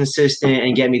taste consistent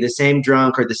and get me the same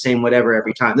drunk or the same whatever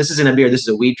every time. This isn't a beer. This is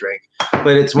a weed drink.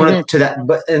 But it's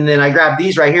and then I grabbed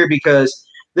these right here because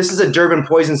this is a Durban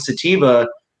Poison Sativa.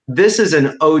 This is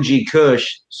an OG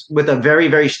Kush with a very,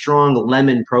 very strong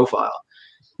lemon profile.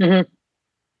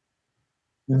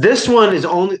 This one is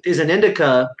an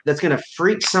indica that's going to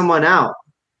freak someone out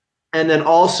and then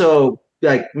also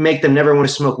like make them never want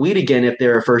to smoke weed again if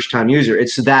they're a first-time user.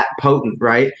 It's that potent,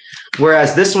 right?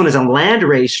 Whereas this one is a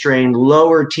landrace strain,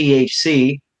 lower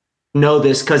THC. Know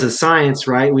this because of science,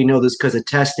 right? We know this because of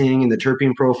testing and the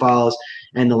terpene profiles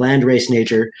and the landrace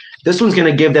nature. This one's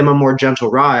going to give them a more gentle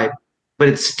ride, but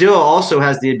it still also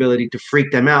has the ability to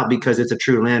freak them out because it's a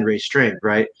true landrace strain,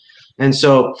 right? And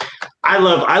so I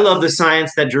love the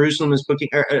science that Jerusalem is putting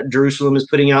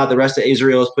out, the rest of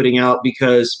Israel is putting out,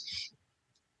 because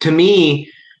to me,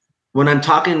 when I'm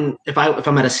talking, if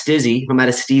I'm at a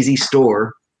Stizzy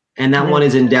store, and that one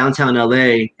is in downtown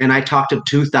LA, and I talk to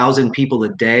 2,000 people a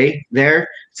day there,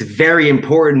 it's very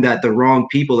important that the wrong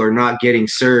people are not getting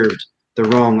served the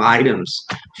wrong items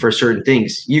for certain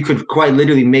things. You could quite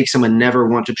literally make someone never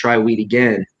want to try weed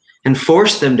again and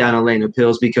force them down a lane of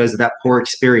pills because of that poor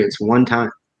experience one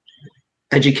time.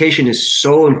 Education is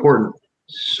so important,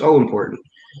 so important.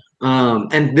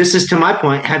 And this is to my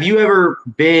point. Have you ever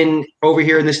been over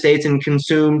here in the States and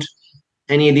consumed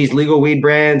any of these legal weed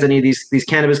brands, any of these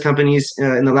cannabis companies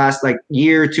in the last like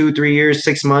year, 2, 3 years,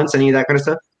 6 months, any of that kind of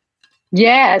stuff?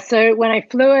 Yeah. So when I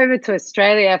flew over to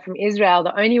Australia from Israel,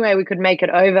 the only way we could make it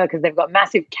over, because they've got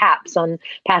massive caps on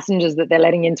passengers that they're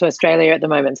letting into Australia at the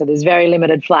moment. So there's very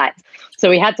limited flights. So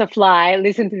we had to fly.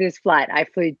 Listen to this flight. I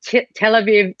flew Tel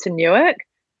Aviv to Newark.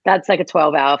 That's like a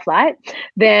 12-hour flight.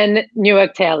 Then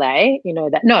Newark to LA,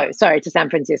 to San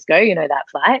Francisco, that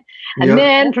flight. And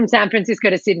then from San Francisco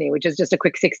to Sydney, which is just a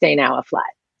quick 16-hour flight.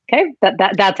 Okay,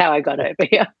 that's how I got over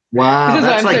here. Wow, this is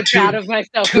that's why I'm like so proud of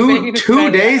myself.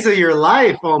 Two days of your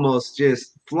life almost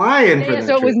just flying for that.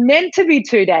 So it was meant to be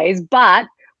 2 days, but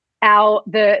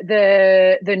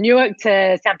the Newark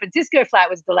to San Francisco flight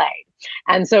was delayed.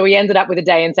 And so we ended up with a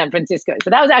day in San Francisco.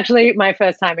 So that was actually my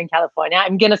first time in California.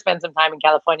 I'm going to spend some time in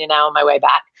California now on my way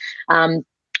back.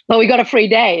 But we got a free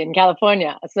day in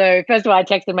California. So first of all, I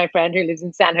texted my friend who lives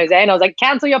in San Jose and I was like,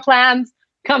 cancel your plans,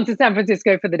 come to San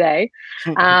Francisco for the day.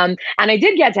 And I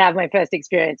did get to have my first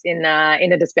experience in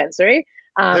a dispensary.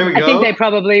 I think they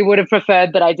probably would have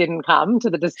preferred that I didn't come to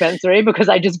the dispensary because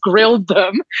I just grilled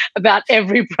them about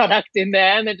every product in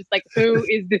there. And they're just like, who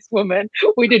is this woman?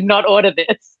 We did not order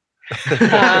this.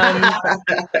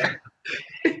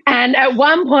 And at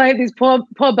one point, this poor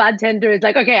bartender is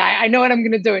like, okay, I know what I'm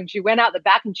going to do. And she went out the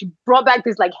back and she brought back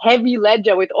this like heavy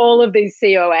ledger with all of these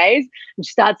COAs. And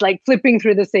she starts like flipping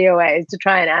through the COAs to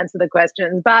try and answer the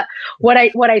questions. But what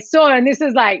I saw, and this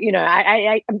is like, you know,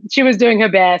 she was doing her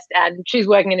best and she's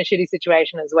working in a shitty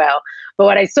situation as well. But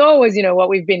what I saw was, you know, what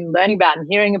we've been learning about and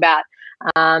hearing about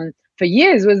for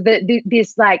years was that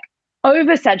this like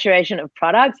oversaturation of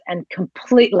products and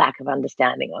complete lack of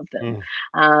understanding of them.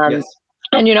 Yes.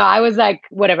 And, you know, I was like,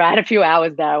 whatever, I had a few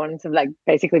hours there. I wanted to like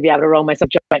basically be able to roll myself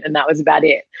joint and that was about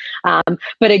it.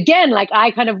 But again, like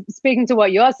I kind of speaking to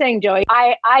what you're saying, Joey,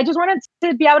 I just wanted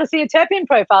to be able to see a terpene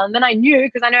profile. And then I knew,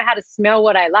 because I know how to smell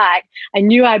what I like, I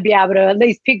knew I'd be able to at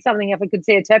least pick something if I could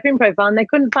see a terpene profile. And they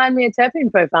couldn't find me a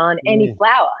terpene profile on any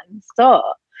flower in the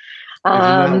store.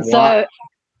 So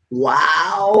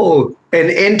wow, an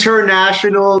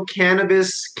international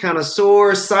cannabis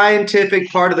connoisseur, scientific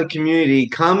part of the community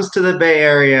comes to the Bay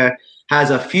Area,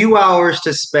 has a few hours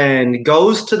to spend,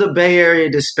 goes to the Bay Area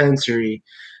dispensary.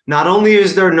 Not only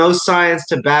is there no science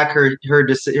to back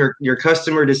your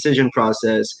customer decision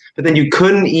process, but then you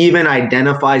couldn't even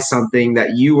identify something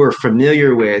that you were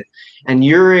familiar with, and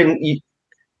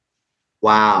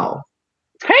wow,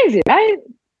 it's crazy, right?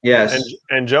 Yes.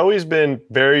 And Joey's been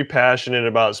very passionate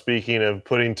about speaking of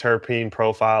putting terpene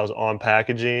profiles on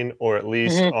packaging, or at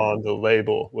least on the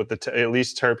label with at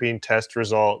least terpene test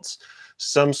results,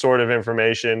 some sort of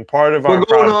information. Part of we're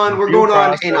going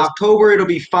on in October. It'll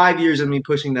be 5 years of me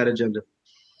pushing that agenda.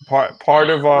 Part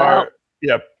of our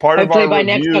hopefully by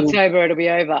next October it'll be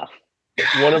over.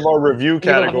 One of our review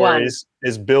categories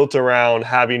is built around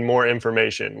having more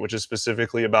information, which is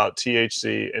specifically about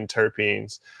THC and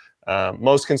terpenes.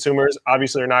 Most consumers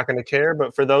obviously are not going to care,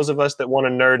 but for those of us that want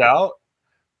to nerd out,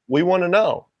 we want to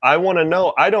know. I want to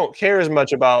know. I don't care as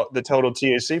much about the total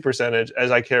THC percentage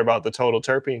as I care about the total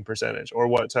terpene percentage or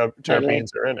what terpenes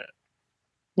are in it.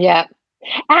 Yeah.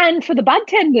 And for the bud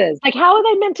tenders, like how are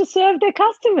they meant to serve their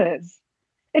customers?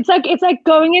 It's like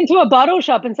going into a bottle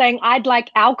shop and saying, I'd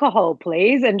like alcohol,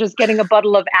 please, and just getting a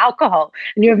bottle of alcohol.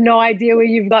 And you have no idea where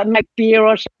you've gotten like beer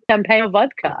or champagne or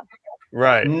vodka.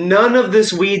 Right. None of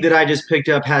this weed that I just picked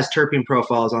up has terpene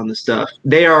profiles on the stuff.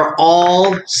 They are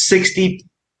all $60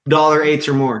 eighths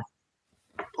or more.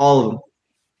 All of them.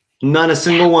 None a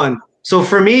single one. So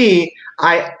for me,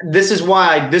 this is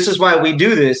why we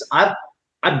do this. I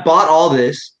bought all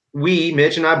this.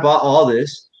 Mitch and I bought all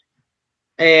this.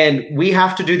 And we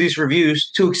have to do these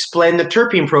reviews to explain the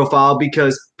terpene profile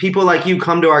because people like you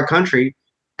come to our country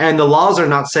and the laws are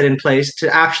not set in place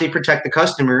to actually protect the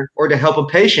customer or to help a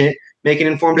patient make an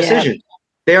informed decision.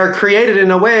 They are created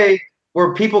in a way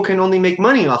where people can only make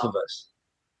money off of us.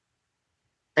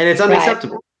 And it's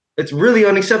unacceptable. Right. It's really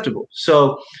unacceptable.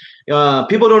 So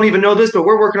people don't even know this, but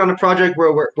we're working on a project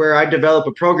where I develop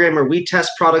a program where we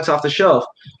test products off the shelf.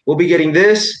 We'll be getting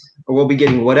this or we'll be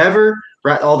getting whatever,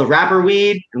 all the wrapper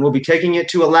weed, and we'll be taking it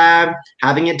to a lab,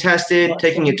 having it tested,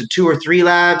 taking it to 2 or 3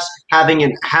 labs, having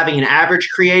an average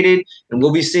created, and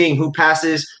we'll be seeing who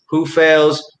passes, who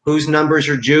fails, whose numbers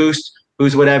are juiced,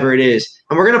 who's whatever it is.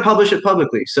 And we're going to publish it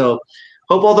publicly. So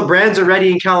hope all the brands are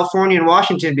ready in California and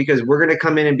Washington because we're going to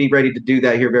come in and be ready to do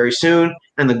that here very soon.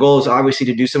 And the goal is obviously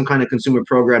to do some kind of consumer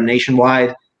program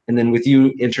nationwide and then with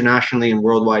you internationally and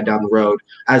worldwide down the road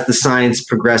as the science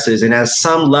progresses and as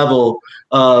some level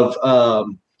of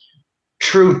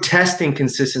true testing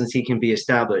consistency can be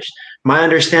established. My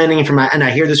understanding and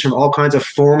I hear this from all kinds of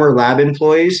former lab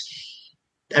employees,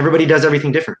 everybody does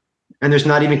everything different. And there's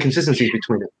not even consistencies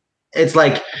between them. It's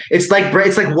like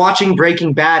watching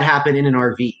Breaking Bad happen in an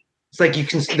RV. It's like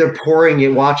they're pouring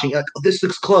it, watching. Like, oh, this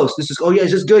looks close. Is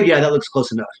this good? Yeah, that looks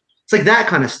close enough. It's like that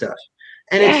kind of stuff.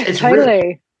 And it's totally.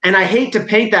 Really, and I hate to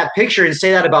paint that picture and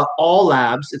say that about all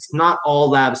labs. It's not all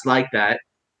labs like that.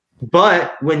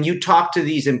 But when you talk to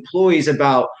these employees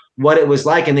about what it was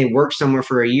like, and they worked somewhere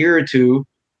for a year or two,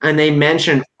 and they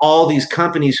mention all these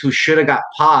companies who should have got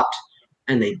popped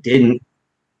and they didn't,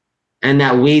 and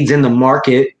that weed's in the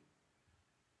market.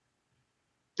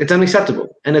 It's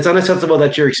unacceptable. And it's unacceptable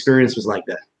that your experience was like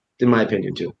that, in my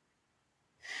opinion, too.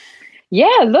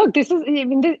 Yeah, look, this is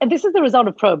the result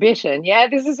of prohibition. Yeah,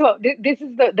 this is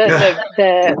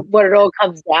the what it all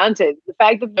comes down to. The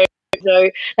fact that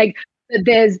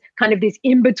there's kind of this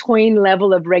in-between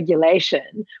level of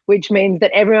regulation, which means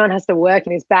that everyone has to work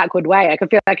in this backward way. Like, I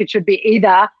feel like it should be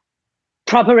either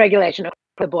proper regulation across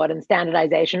the board and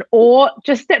standardization, or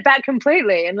just step back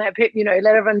completely and let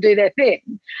everyone do their thing.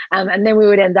 And then we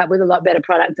would end up with a lot better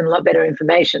products and a lot better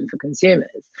information for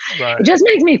consumers. Right. It just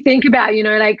makes me think about,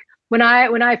 when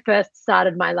I first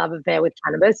started my love affair with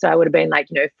cannabis, so I would have been like,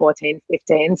 14,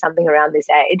 15, something around this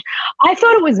age, I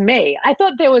thought it was me. I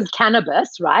thought there was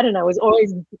cannabis, right? And I was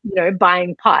always,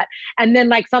 buying pot. And then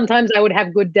like sometimes I would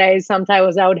have good days,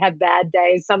 sometimes I would have bad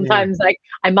days. Sometimes like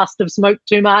I must have smoked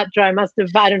too much, or I must have,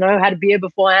 I don't know, had a beer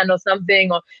beforehand or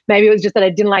something, or maybe it was just that I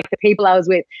didn't like the people I was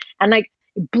with. And like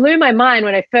it blew my mind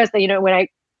when I first, when I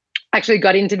actually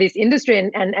got into this industry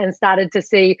and started to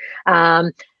see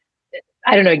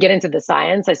I don't know, get into the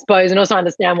science, I suppose, and also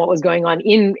understand what was going on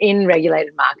in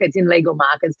regulated markets, in legal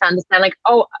markets, to understand like,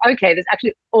 oh, okay, there's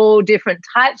actually all different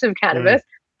types of cannabis.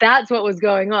 That's what was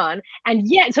going on. And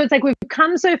yet, so it's like we've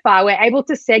come so far, we're able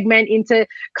to segment into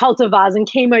cultivars and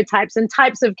chemotypes and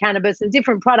types of cannabis and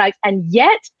different products. And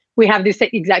yet we have this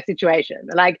exact situation.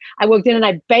 Like I walked in and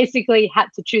I basically had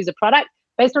to choose a product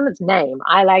based on its name.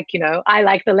 I like the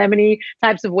lemony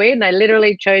types of weed, and I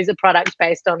literally chose a product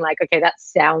based on like, okay, that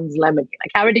sounds lemony.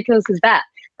 Like, how ridiculous is that?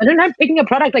 I don't know, picking a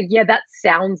product like, yeah, that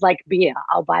sounds like beer.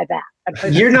 I'll buy that.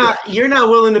 You're not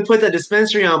willing to put that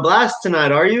dispensary on blast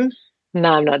tonight, are you?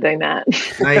 No, I'm not doing that.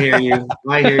 I hear you.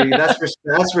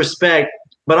 That's respect.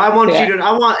 But I want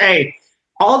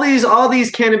all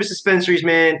these cannabis dispensaries,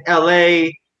 man. LA,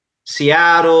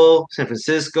 Seattle, San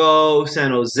Francisco,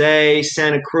 San Jose,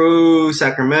 Santa Cruz,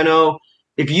 Sacramento.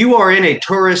 If you are in a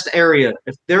tourist area,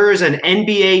 if there is an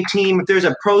NBA team, if there's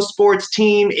a pro sports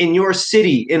team in your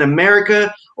city, in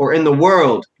America or in the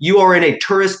world, you are in a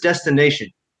tourist destination.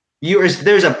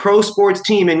 There's a pro sports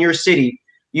team in your city,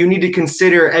 you need to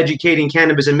consider educating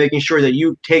cannabis and making sure that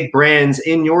you take brands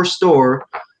in your store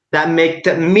that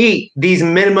meet these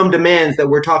minimum demands that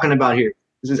we're talking about here.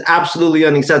 This is absolutely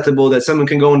unacceptable that someone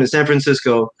can go into San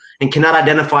Francisco and cannot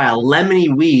identify a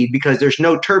lemony weed because there's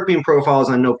no terpene profiles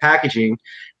on no packaging,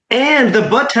 and the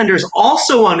bud tender is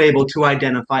also unable to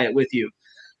identify it with you.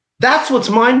 That's what's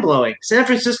mind-blowing. San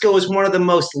Francisco is one of the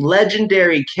most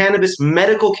legendary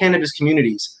medical cannabis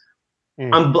communities.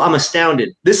 I'm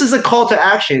astounded. This is a call to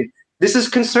action. This is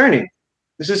concerning.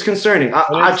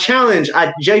 I challenge,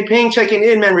 Jay Ping checking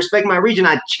in, man, respect my region.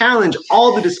 I challenge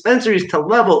all the dispensaries to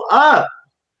level up.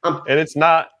 And it's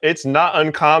not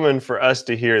uncommon for us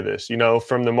to hear this,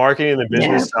 from the marketing and the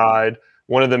business side.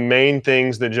 One of the main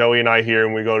things that Joey and I hear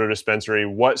when we go to a dispensary,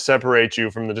 what separates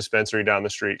you from the dispensary down the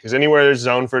street? Because anywhere there's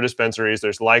zone for dispensaries,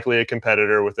 there's likely a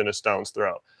competitor within a stone's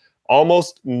throw.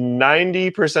 Almost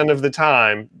 90% of the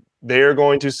time, they are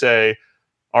going to say,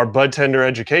 our bud tender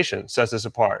education sets us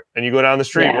apart. And you go down the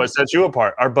street, what sets you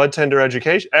apart? Our bud tender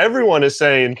education. Everyone is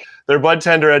saying their bud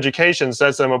tender education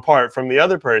sets them apart from the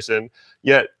other person.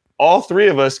 Yet all three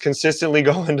of us consistently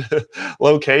go into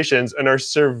locations and are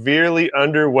severely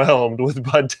underwhelmed with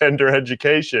bud tender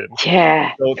education.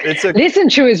 Yeah. So Listen,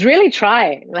 Chu is really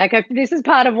trying. Like, this is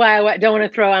part of why I don't want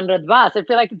to throw under the bus. I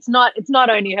feel like it's not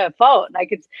only her fault.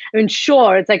 Like,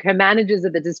 sure, it's like her managers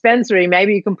at the dispensary.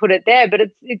 Maybe you can put it there, but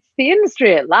it's the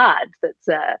industry at large that's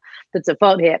a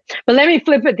fault here. But let me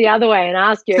flip it the other way and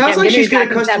ask you. Sounds like she's good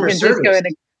at customer service.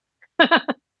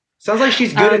 Sounds like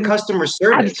she's good at customer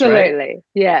service. Absolutely. Right?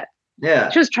 Yeah.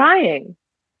 Yeah. She was trying.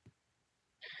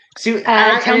 See,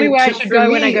 tell me where I should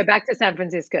go when I go back to San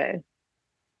Francisco.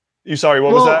 Sorry,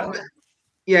 what was that?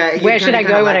 Yeah. Where should I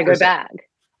go when I go back?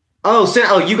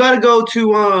 You got to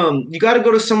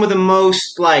go to some of the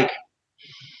most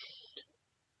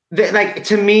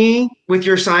to me, with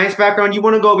your science background, you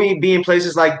want to go be in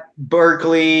places like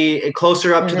Berkeley,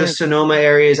 closer up to the Sonoma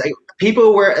areas.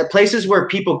 Places where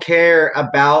people care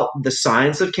about the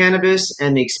science of cannabis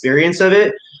and the experience of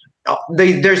it.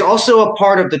 There's also a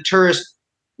part of the tourist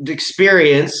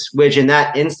experience, which in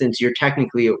that instance, you're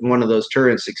technically one of those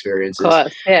tourist experiences. Of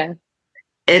course, yeah.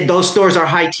 And those stores are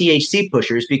high THC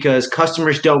pushers because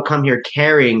customers don't come here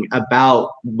caring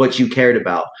about what you cared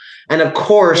about. And of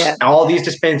course, all these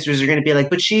dispensaries are going to be like,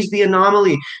 but she's the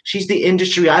anomaly. She's the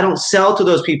industry. I don't sell to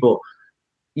those people.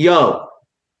 Yo,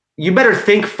 you better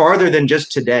think farther than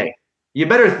just today. You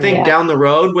better think down the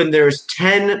road when there's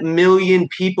 10 million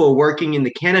people working in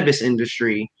the cannabis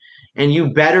industry, and you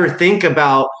better think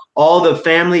about all the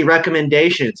family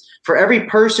recommendations. For every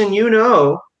person you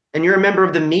know, and you're a member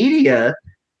of the media,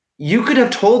 you could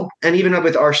have told, and even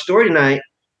with our story tonight,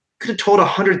 could have told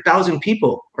 100,000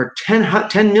 people or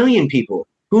 10 million people.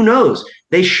 Who knows?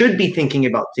 They should be thinking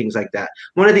about things like that.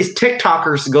 One of these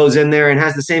TikTokers goes in there and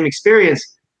has the same experience.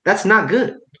 That's not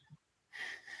good.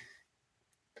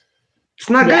 It's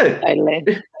not good. Totally.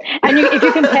 And if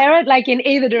you compare it like in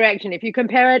either direction, if you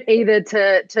compare it either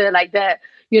to like the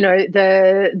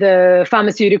the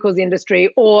pharmaceuticals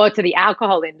industry or to the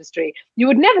alcohol industry, you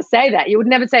would never say that. You would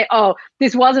never say, oh,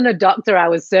 this wasn't a doctor I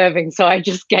was serving, so I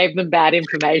just gave them bad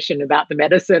information about the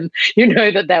medicine,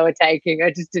 that they were taking.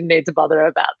 I just didn't need to bother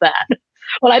about that.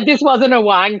 Or like, this wasn't a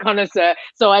wine connoisseur,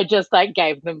 so I just like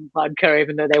gave them vodka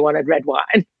even though they wanted red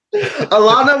wine.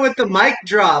 Alana with the mic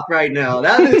drop right now.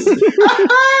 That is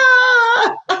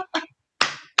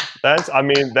that's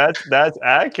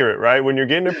accurate, right? When you're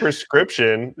getting a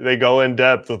prescription, they go in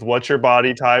depth with what's your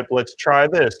body type. Let's try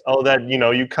this. Oh, that,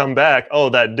 you come back. Oh,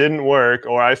 that didn't work.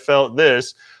 Or I felt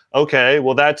this. Okay,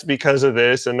 well, that's because of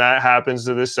this. And that happens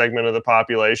to this segment of the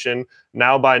population.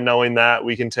 Now, by knowing that,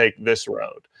 we can take this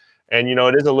road. And,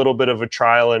 it is a little bit of a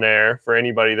trial and error for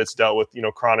anybody that's dealt with,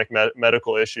 chronic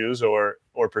medical issues or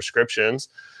prescriptions.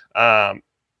 You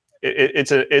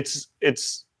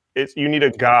need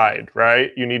a guide,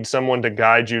 right? You need someone to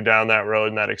guide you down that road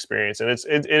and that experience. And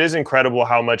it is incredible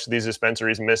how much these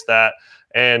dispensaries miss that.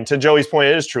 And to Joey's point,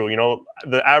 it is true.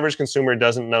 The average consumer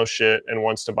doesn't know shit and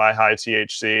wants to buy high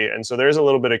THC. And so there's a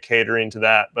little bit of catering to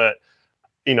that. But,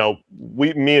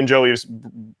 me and Joey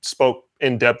spoke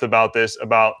in depth about this,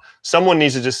 about someone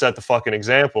needs to just set the fucking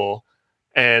example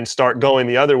and start going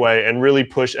the other way and really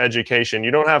push education.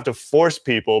 You don't have to force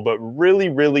people, but really,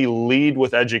 really lead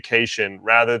with education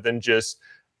rather than just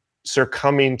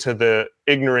succumbing to the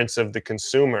ignorance of the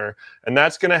consumer. And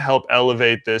that's going to help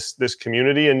elevate this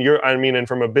community. And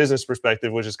from a business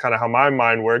perspective, which is kind of how my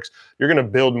mind works, you're going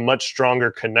to build much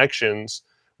stronger connections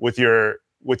with your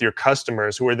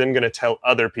customers, who are then going to tell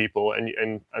other people.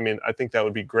 And I think that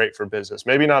would be great for business.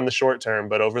 Maybe not in the short term,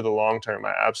 but over the long term,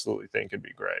 I absolutely think it'd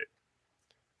be great.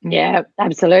 Yeah,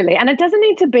 absolutely. And it doesn't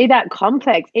need to be that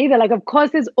complex either. Like, of course,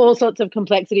 there's all sorts of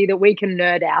complexity that we can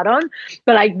nerd out on,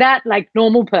 but like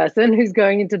normal person who's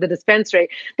going into the dispensary,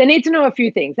 they need to know a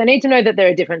few things. They need to know that there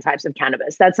are different types of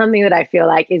cannabis. That's something that I feel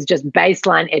like is just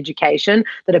baseline education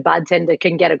that a bartender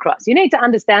can get across. You need to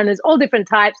understand there's all different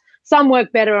types. Some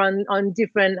work better on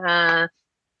different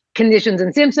conditions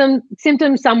and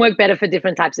symptoms. Some work better for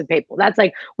different types of people. That's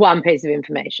like one piece of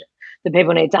information that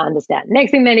people need to understand.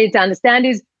 Next thing they need to understand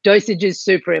is dosage is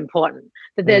super important.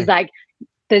 That there's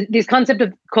this concept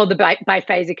called the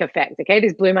biphasic effect. Okay,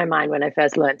 this blew my mind when I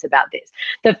first learned about this.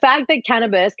 The fact that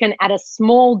cannabis can, at a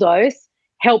small dose,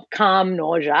 help calm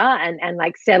nausea and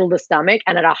like settle the stomach,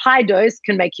 and at a high dose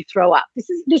can make you throw up. This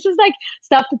is like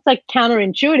stuff that's like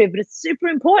counterintuitive, but it's super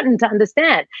important to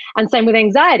understand. And same with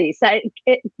anxiety. So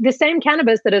the same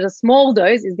cannabis that at a small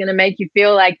dose is going to make you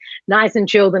feel like nice and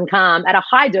chilled and calm, at a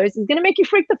high dose is going to make you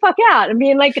freak the fuck out and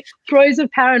be in like throes of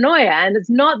paranoia. And it's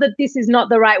not that this is not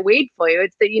the right weed for you,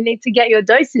 it's that you need to get your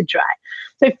dosage right.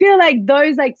 So I feel like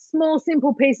those like small,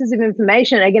 simple pieces of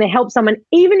information are going to help someone,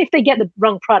 even if they get the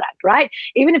wrong product, right?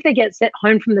 Even if they get sent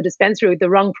home from the dispensary with the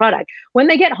wrong product, when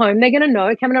they get home, they're going to know,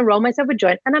 okay, I'm going to roll myself a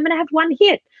joint and I'm going to have one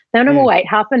hit. Then I'm going to wait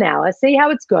half an hour, see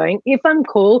how it's going. If I'm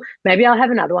cool, maybe I'll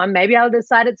have another one. Maybe I'll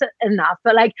decide it's enough.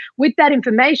 But like with that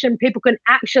information, people can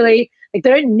actually, like, they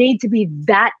don't need to be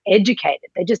that educated.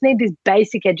 They just need this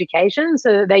basic education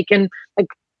so that they can like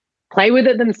play with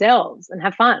it themselves and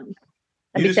have fun.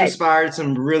 You just inspired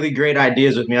some really great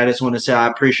ideas with me. I just want to say I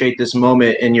appreciate this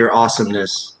moment and your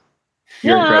awesomeness.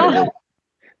 You're incredible.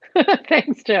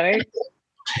 Thanks, Joey.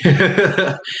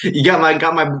 You got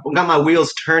my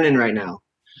wheels turning right now.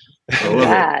 I love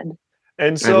it.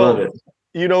 And so, I love it.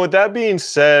 With that being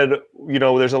said,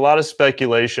 there's a lot of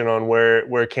speculation on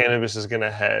where cannabis is going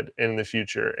to head in the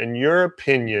future. In your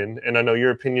opinion, and I know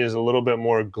your opinion is a little bit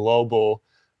more global,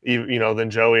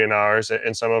 than Joey and ours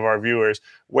and some of our viewers,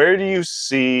 where do you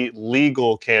see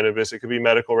legal cannabis? It could be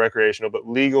medical, recreational, but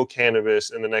legal cannabis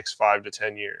in the next 5 to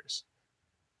 10 years?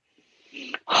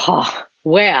 Oh,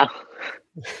 where?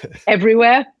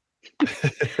 Everywhere.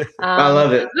 I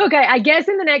love it. Look, I guess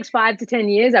in the next 5 to 10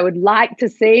 years, I would like to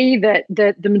see that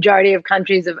the majority of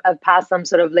countries have passed some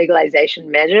sort of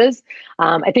legalization measures.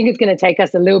 I think it's going to take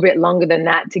us a little bit longer than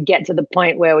that to get to the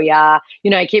point where we are.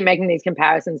 I keep making these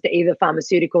comparisons to either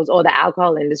pharmaceuticals or the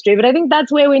alcohol industry, but I think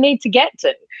that's where we need to get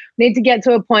to. We need to get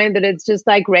to a point that it's just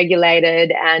like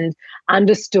regulated and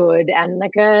understood and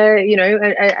like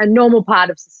a normal part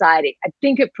of society. I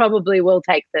think it probably will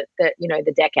take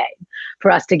the decade for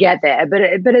us to get there, but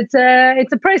it's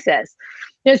a process.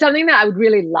 Something that I would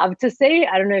really love to see,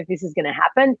 I don't know if this is going to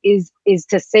happen, is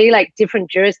to see like different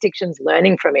jurisdictions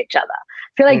learning from each other.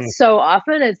 I feel like so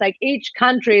often it's like each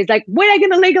country is like, we're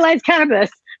going to legalize cannabis.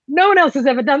 No one else has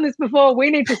ever done this before. We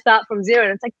need to start from zero.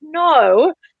 And it's like,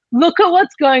 no, look at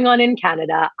what's going on in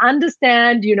Canada.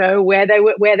 Understand,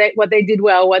 what they did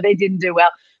well, what they didn't do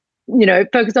well.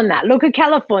 Focus on that. Look at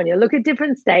California. Look at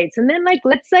different states, and then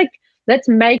let's let's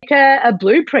make a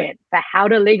blueprint for how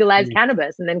to legalize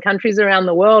cannabis. And then countries around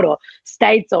the world or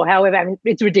states or however, I mean,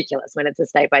 it's ridiculous when it's a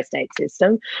state by state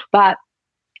system, but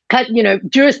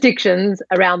jurisdictions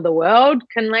around the world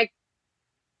can like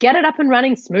get it up and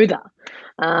running smoother.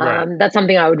 That's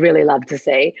something I would really love to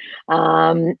see.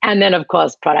 And then of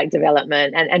course, product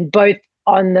development and both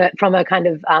from a kind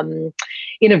of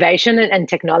innovation and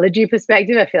technology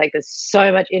perspective. I feel like there's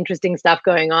so much interesting stuff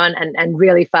going on and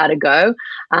really far to go.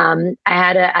 I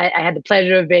had the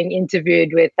pleasure of being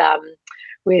interviewed with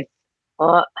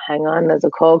oh, hang on, there's a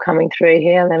call coming through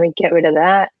here. Let me get rid of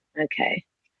that. Okay.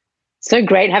 So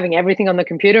great having everything on the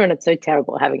computer, and it's so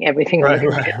terrible having everything on the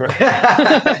computer.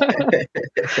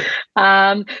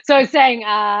 So I was saying,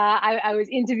 I was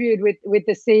interviewed with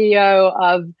the CEO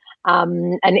of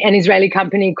an Israeli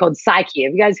company called Psyche.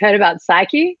 Have you guys heard about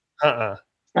Psyche? So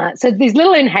it's this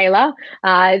little inhaler.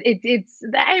 It's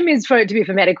the aim is for it to be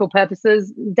for medical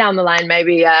purposes. Down the line,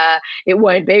 maybe it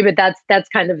won't be, but that's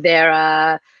kind of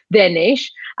their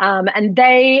niche. And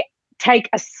they take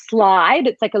a slide.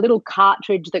 It's like a little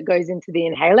cartridge that goes into the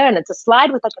inhaler, and it's a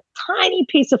slide with like a tiny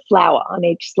piece of flour on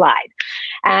each slide.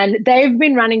 And they've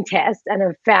been running tests and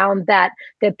have found that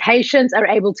their patients are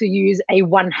able to use a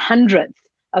 100th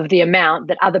of the amount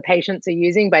that other patients are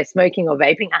using by smoking or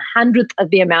vaping, 100th of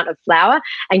the amount of flour,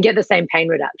 and get the same pain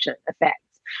reduction effects.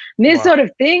 And this sort of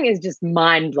thing is just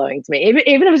mind-blowing to me.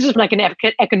 Even if it's just like an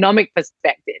economic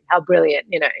perspective, how brilliant,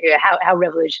 how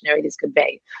revolutionary this could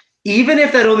be. Even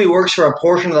if that only works for a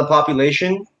portion of the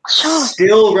population,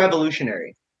 still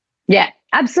revolutionary. Yeah,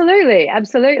 absolutely.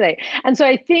 Absolutely. And so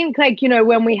I think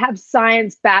when we have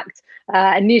science-backed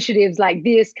initiatives like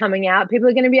this coming out, people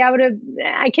are going to be able to,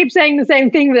 I keep saying the same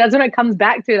thing, but that's what it comes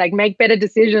back to, like make better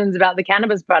decisions about the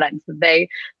cannabis products that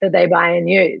they buy and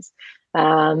use.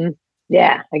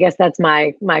 Yeah, I guess that's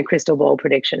my crystal ball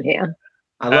prediction here.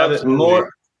 I love it.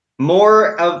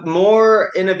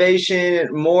 More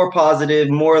innovation, more positive,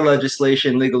 more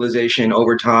legislation, legalization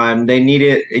over time. They need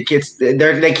it.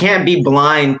 They can't be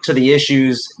blind to the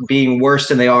issues being worse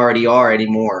than they already are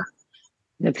anymore.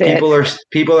 People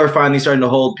are finally starting to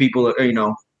hold people,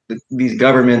 these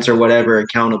governments or whatever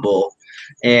accountable,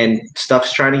 and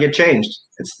stuff's trying to get changed.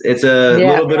 It's a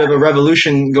little bit of a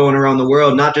revolution going around the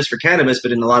world, not just for cannabis,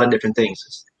 but in a lot of different things.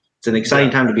 It's an exciting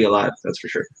time to be alive. That's for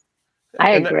sure.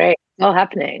 I agree. It's all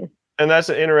happening. And that's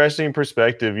an interesting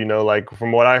perspective, like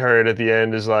from what I heard at the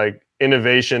end is like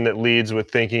innovation that leads with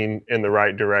thinking in the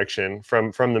right direction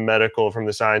from the medical, from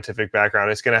the scientific background.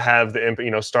 It's going to have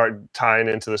the, start tying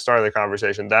into the start of the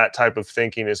conversation. That type of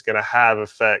thinking is going to have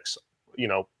effects,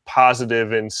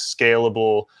 positive and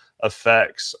scalable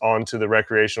effects onto the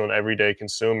recreational and everyday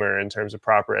consumer in terms of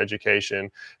proper education.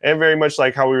 And very much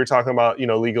like how we were talking about,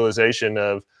 legalization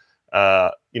of,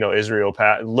 Israel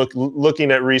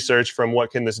looking at research from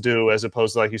what can this do, as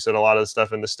opposed to, like you said, a lot of the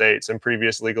stuff in the States and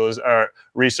previous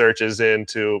research is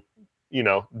into,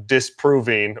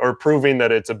 disproving or proving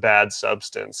that it's a bad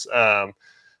substance.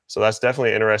 So that's definitely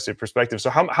an interesting perspective. So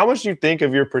how much do you think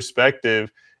of your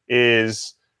perspective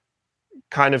is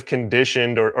kind of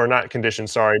conditioned or not conditioned,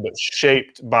 but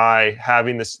shaped by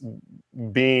having this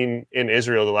being in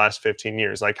Israel the last 15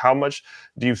 years? Like, how much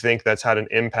do you think that's had an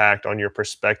impact on your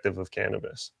perspective of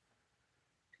cannabis?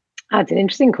 That's an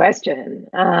interesting question.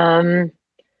 I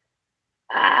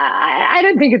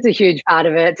don't think it's a huge part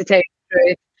of it, to tell you the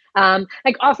truth.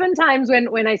 Like oftentimes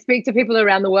when I speak to people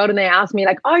around the world and they ask me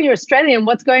like, oh, you're Australian,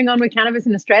 what's going on with cannabis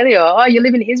in Australia? Or, oh, you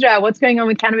live in Israel, what's going on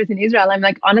with cannabis in Israel? I'm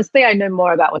like, honestly, I know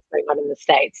more about what's going on in the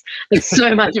States. Like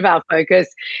so much of our focus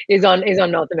is on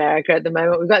North America at the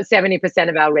moment. We've got 70%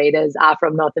 of our readers are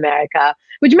from North America,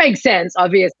 which makes sense,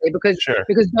 obviously, because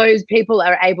those people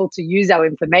are able to use our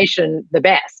information the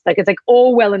best. Like it's like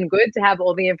all well and good to have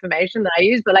all the information that I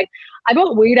use, but like I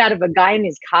bought weed out of a guy in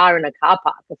his car in a car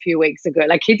park a few weeks ago.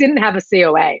 Like he didn't have a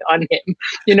COA on him,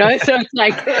 So it's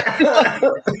like,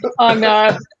 oh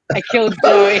no, I killed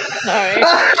Joey. Sorry.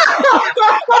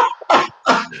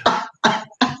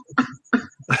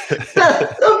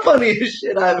 That's the funniest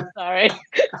shit I've. Sorry.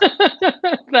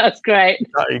 That's great.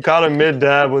 You caught him mid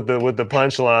dab with the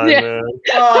punchline, man.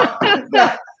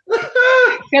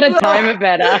 Gotta time it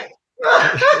better.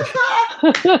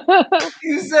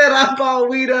 You said I bought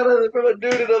weed from a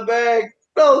dude in a bag.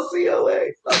 No COA.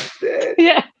 I'm dead.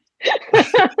 Yeah.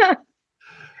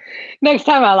 Next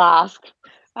time I'll ask.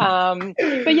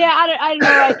 But yeah, I don't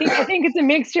know. I think it's a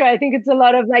mixture. I think it's a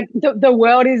lot of like the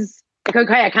world is like,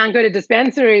 okay, I can't go to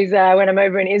dispensaries when I'm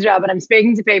over in Israel, but I'm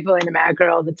speaking to people in America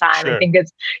all the time. I think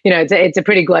it's it's a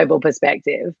pretty global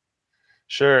perspective.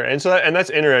 Sure, and that's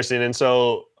interesting. And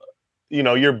so,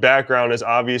 your background is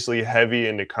obviously heavy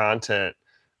into content.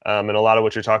 And a lot of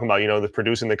what you're talking about, the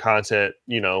producing the content,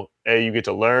 A, you get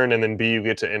to learn, and then B, you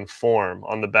get to inform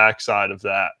on the backside of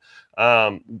that.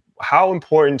 How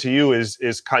important to you is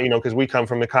because we come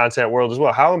from the content world as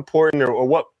well. How important or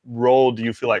what role do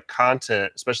you feel like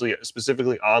content,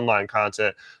 specifically online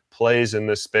content, plays in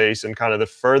this space and kind of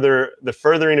the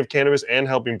furthering of cannabis and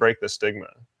helping break the stigma?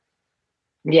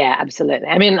 Yeah, absolutely.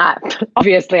 I mean,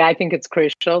 obviously, I think it's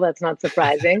crucial. That's not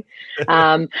surprising.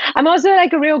 I'm also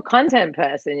like a real content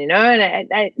person,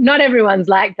 and not everyone's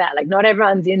like that. Like, not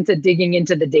everyone's into digging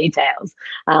into the details.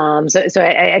 So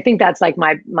I think that's like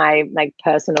my like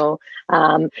personal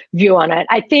view on it.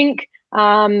 I think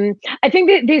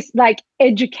that this like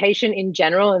education in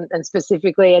general and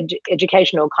specifically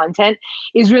educational content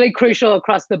is really crucial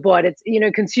across the board. It's,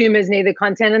 consumers need the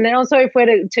content. And then also if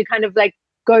we're to kind of like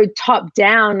go top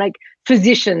down, like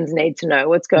physicians need to know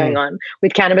what's going on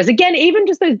with cannabis. Again, even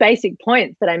just those basic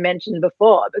points that I mentioned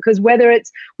before, because whether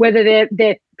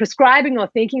they're prescribing or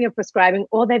thinking of prescribing,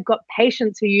 or they've got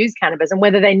patients who use cannabis, and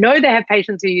whether they know they have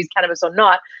patients who use cannabis or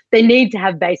not, they need to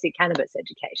have basic cannabis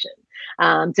education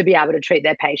to be able to treat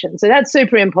their patients. So that's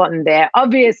super important there.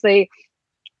 Obviously,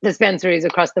 dispensaries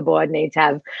across the board need to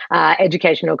have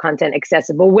educational content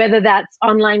accessible, whether that's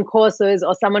online courses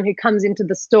or someone who comes into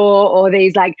the store, or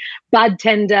these like bud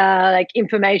tender like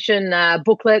information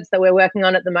booklets that we're working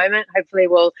on at the moment. Hopefully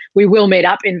we will meet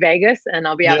up in Vegas and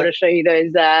I'll be able to show you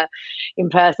those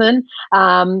in person.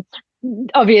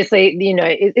 Obviously,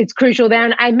 it's crucial there.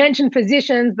 And I mentioned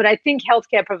physicians, but I think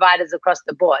healthcare providers across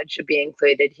the board should be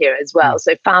included here as well.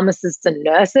 So pharmacists and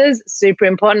nurses, super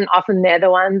important. Often they're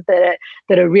the ones that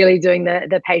are really doing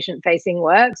the patient-facing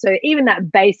work. So even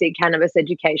that basic cannabis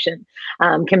education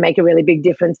can make a really big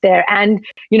difference there. And,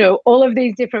 all of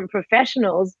these different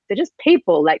professionals, they're just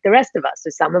people like the rest of us.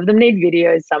 So some of them need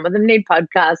videos, some of them need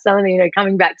podcasts, some of them,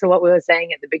 coming back to what we were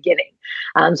saying at the beginning.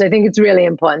 So I think it's really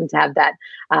important to have that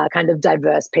kind of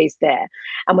diverse piece there.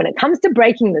 And when it comes to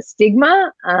breaking the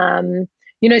stigma,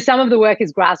 some of the work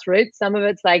is grassroots. Some of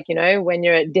it's like, when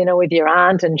you're at dinner with your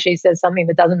aunt and she says something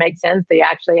that doesn't make sense, that you're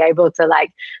actually able to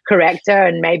like correct her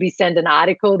and maybe send an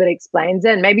article that explains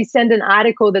it, and maybe send an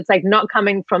article that's like not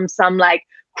coming from some like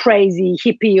crazy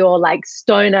hippie or like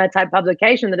stoner type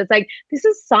publication, that it's like, this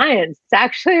is science. It's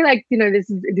actually like, this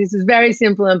is very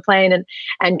simple and plain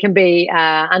and can be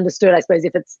understood, I suppose,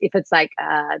 if it's like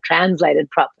translated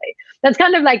properly. That's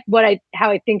kind of like how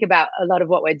I think about a lot of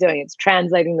what we're doing. It's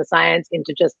translating the science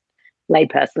into just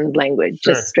layperson's language,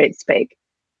 just street speak.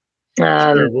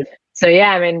 So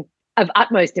yeah, I mean, of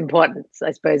utmost importance,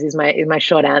 I suppose, is my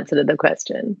short answer to the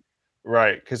question.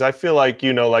 Right. Because I feel like,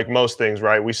 like most things,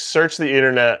 right? We search the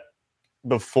internet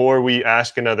before we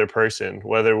ask another person,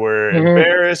 whether we're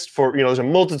embarrassed for, there's a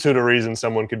multitude of reasons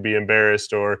someone could be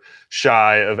embarrassed or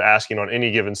shy of asking on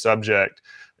any given subject.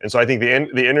 And so I think the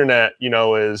internet,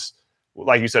 is,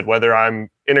 like you said, whether I'm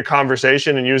in a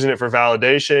conversation and using it for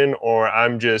validation, or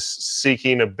I'm just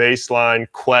seeking a baseline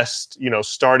quest,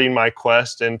 starting my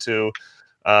quest into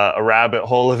a rabbit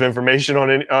hole of information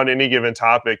on any given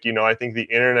topic. I think the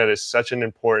internet is such an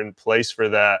important place for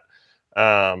that.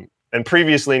 And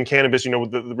previously in cannabis,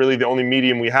 really the only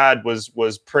medium we had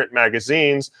was print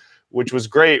magazines, which was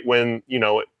great when,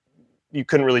 you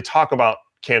couldn't really talk about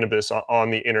cannabis on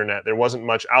the internet. There wasn't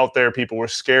much out there. People were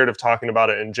scared of talking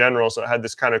about it in general. So it had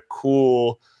this kind of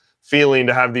cool feeling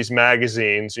to have these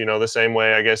magazines, the same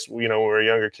way, I guess, when we were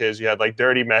younger kids, you had like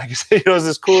dirty magazines. It was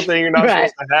this cool thing you're not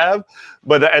supposed to have,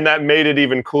 and that made it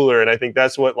even cooler. And I think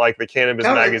that's what like the cannabis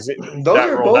magazine. Those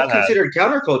are both considered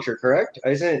counterculture, correct?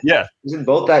 Isn't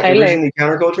both that originally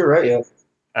counterculture, right?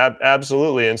 Yeah.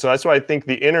 Absolutely. And so that's why I think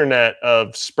the internet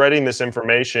of spreading this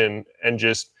information and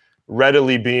just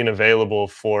readily being available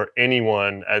for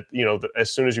anyone at, as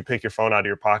soon as you pick your phone out of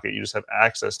your pocket, you just have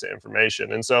access to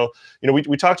information. And so,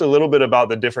 we talked a little bit about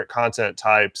the different content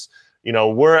types. We're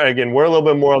a little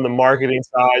bit more on the marketing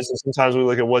side. So sometimes we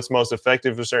look at what's most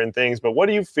effective for certain things, but what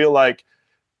do you feel like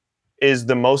is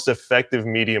the most effective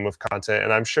medium of content?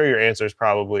 And I'm sure your answer is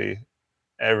probably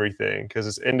everything, because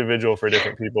it's individual for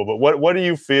different people. But what do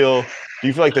you feel? Do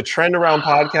you feel like the trend around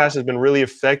podcasts has been really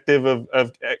effective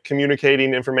of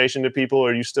communicating information to people,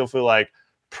 or do you still feel like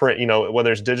print,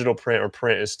 whether it's digital print or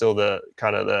print, is still the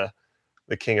kind of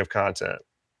the king of content?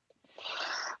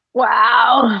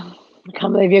 Wow. I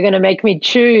can't believe you're going to make me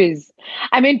choose.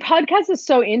 I mean, podcasts are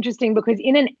so interesting because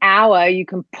in an hour you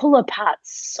can pull apart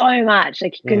so much.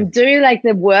 Like you can do like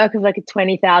the work of like a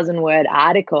 20,000 word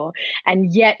article,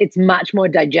 and yet it's much more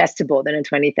digestible than a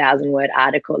 20,000 word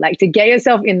article. Like to get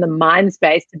yourself in the mind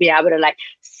space to be able to like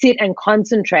sit and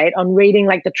concentrate on reading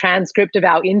like the transcript of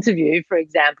our interview, for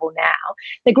example, now,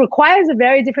 like requires a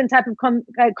very different type of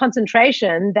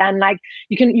concentration than like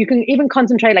you can even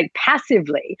concentrate like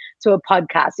passively to a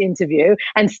podcast interview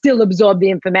and still absorb the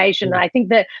information. And I think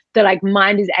that the like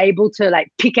mind is able to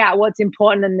like pick out what's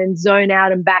important and then zone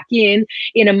out and back in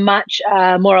a much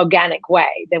more organic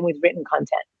way than with written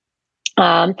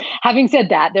content. Having said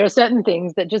that, there are certain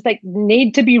things that just like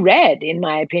need to be read, in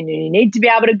my opinion. You need to be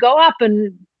able to go up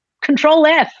and control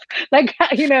F. Like,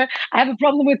 you know, I have a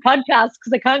problem with podcasts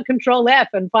because I can't control F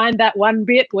and find that one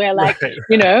bit where like,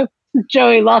 you know,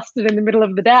 Joey lost it in the middle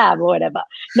of the dab or whatever.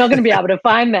 Not going to be able to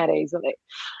find that easily.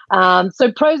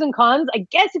 So pros and cons, I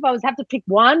guess if I was have to pick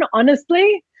one,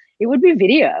 honestly, it would be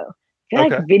video. I feel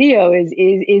like video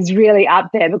is really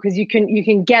up there because you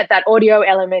can get that audio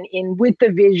element in with the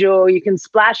visual. You can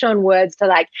splash on words to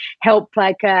like help.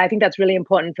 Like I think that's really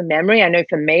important for memory. I know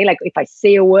for me, like if I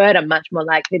see a word, I'm much more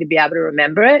likely to be able to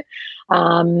remember it.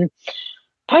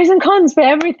 Pros and cons for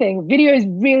everything. Video is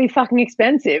really fucking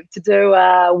expensive to do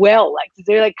to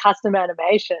do like custom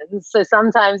animations. So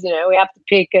sometimes, you know, we have to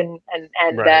pick and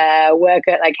work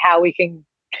at like how we can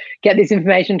get this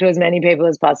information to as many people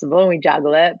as possible, and we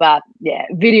juggle it. But yeah,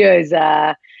 videos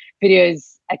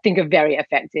I think a very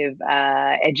effective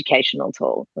educational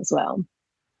tool as well.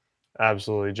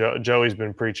 Absolutely. Joey's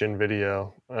been preaching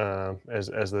video as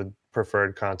the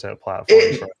preferred content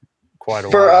platform for quite a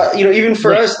while. Even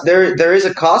for us, there is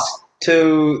a cost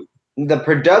to the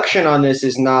production on this.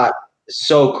 Is not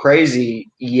so crazy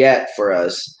yet for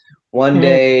us. One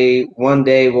day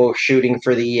we're shooting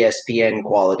for the ESPN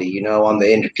quality, you know, on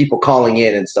the people calling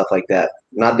in and stuff like that.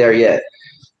 Not there yet,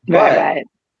 but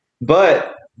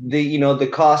the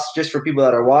cost just for people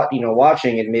that are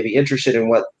watching and maybe interested in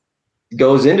what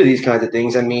goes into these kinds of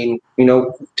things. I mean, you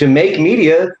know, to make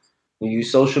media, you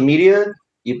use social media.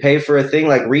 You pay for a thing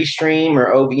like Restream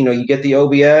or you get the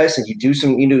OBS and you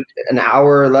do an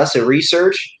hour or less of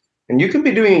research, and you can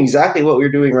be doing exactly what we're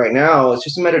doing right now. It's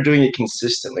just a matter of doing it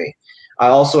consistently. I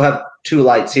also have 2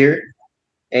 lights here,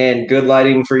 and good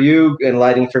lighting for you and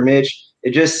lighting for Mitch.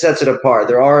 It just sets it apart.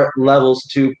 There are levels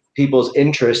to people's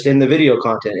interest in the video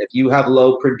content. If you have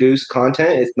low produced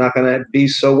content, it's not going to be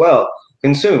so well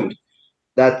consumed.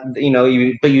 But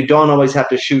you don't always have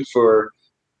to shoot for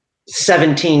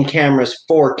 17 cameras,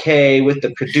 4K with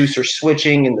the producer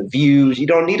switching and the views. You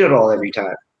don't need it all every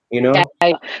time, you know?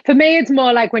 Yeah. For me, it's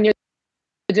more like when you're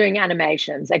doing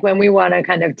animations, like when we want to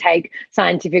kind of take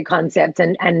scientific concepts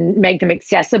and make them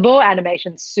accessible,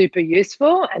 animation's super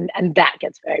useful, and that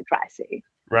gets very pricey.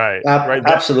 Right.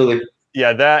 Absolutely.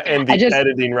 Yeah, that and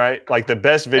editing, right? Like the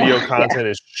best video content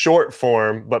is short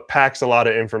form, but packs a lot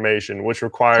of information, which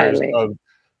requires a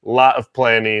lot of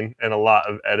planning and a lot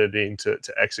of editing to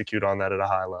execute on that at a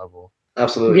high level.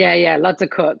 Absolutely. Yeah. Lots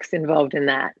of cooks involved in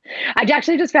that. I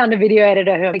actually just found a video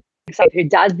editor who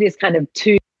does this kind of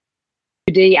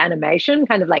 2D animation,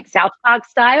 kind of like South Park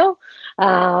style.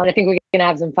 I think we're going to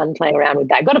have some fun playing around with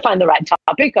that. Got to find the right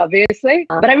topic, obviously.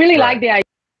 But I really like the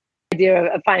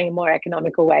idea of finding a more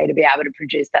economical way to be able to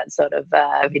produce that sort of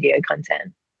video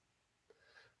content.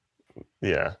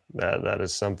 Yeah,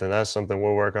 that's something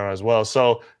we'll work on as well.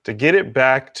 So to get it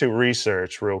back to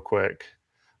research real quick,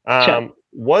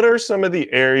 what are some of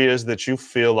the areas that you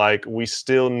feel like we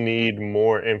still need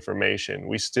more information?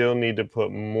 We still need to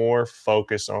put more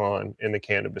focus on in the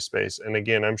cannabis space. And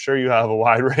again, I'm sure you have a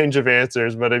wide range of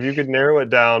answers, but if you could narrow it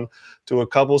down to a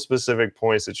couple specific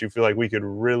points that you feel like we could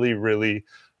really, really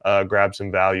grab some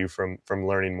value from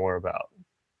learning more about.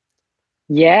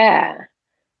 Yeah,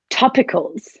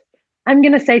 topicals. I'm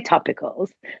going to say topicals.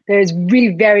 There's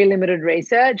really very limited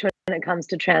research when it comes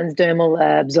to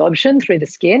transdermal absorption through the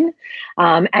skin.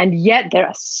 And yet there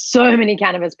are so many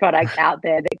cannabis products out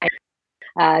there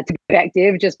that to be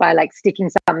effective just by like sticking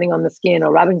something on the skin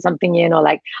or rubbing something in, or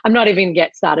like, I'm not even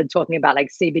get started talking about like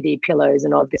CBD pillows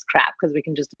and all this crap, because we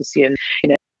can just assume,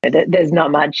 there's not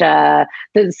much the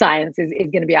science is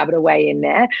going to be able to weigh in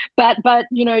there. But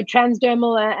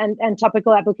transdermal and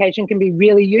topical application can be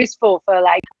really useful for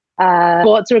like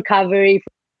sports recovery,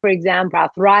 for example,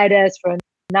 arthritis, for a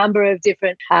number of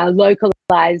different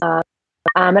localized. And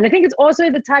I think it's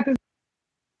also the type of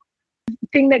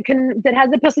thing that has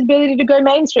the possibility to go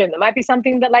mainstream. That might be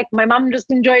something that like my mum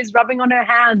just enjoys rubbing on her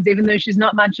hands, even though she's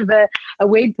not much of a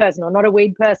weed person or not a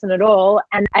weed person at all.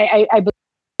 And I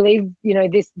believe,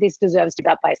 this deserves to be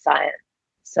up by science.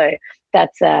 So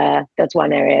that's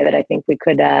one area that I think we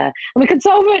could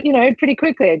solve it, pretty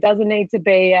quickly. It doesn't need to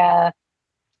be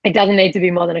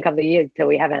more than a couple of years till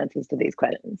we have answers to these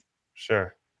questions.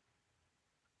 Sure.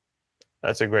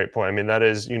 That's a great point. I mean, that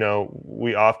is,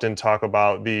 we often talk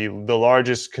about the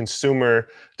largest consumer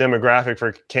demographic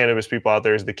for cannabis people out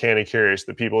there is the canna curious,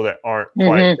 the people that aren't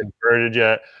quite converted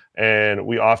yet. And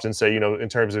we often say, in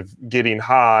terms of getting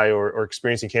high or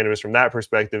experiencing cannabis from that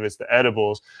perspective, it's the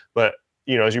edibles. But,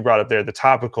 as you brought up there, the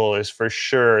topical is for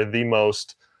sure the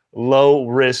most low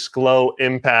risk, low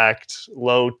impact,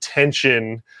 low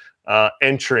tension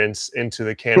entrance into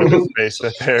the cannabis space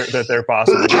that they're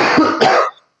possible.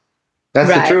 That's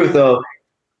the truth, though.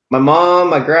 My mom,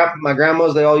 my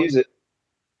grandmas, they all use it.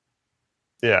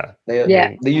 Yeah. They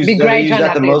use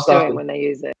that the most often when they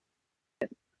use it.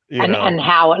 And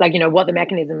how, what the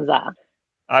mechanisms are.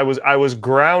 I was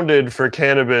grounded for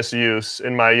cannabis use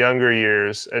in my younger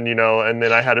years, and and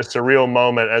then I had a surreal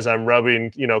moment as I'm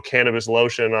rubbing cannabis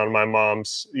lotion on my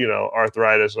mom's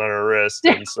arthritis on her wrist,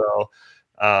 and so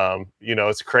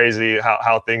it's crazy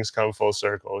how things come full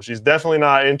circle. She's definitely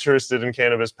not interested in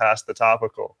cannabis past the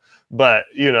topical, but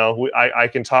I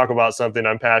can talk about something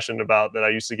I'm passionate about that I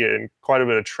used to get in quite a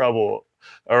bit of trouble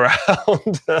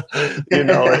around, in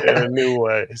a new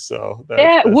way. So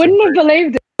that's wouldn't have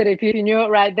believed it if you knew it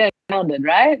right then,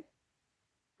 right?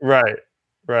 Right.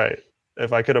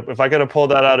 If I could have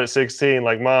pulled that out at 16,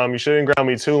 like, Mom, you shouldn't ground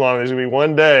me too long. There's gonna be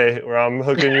one day where I'm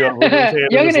hooking you up with cannabis.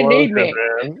 You're gonna need me,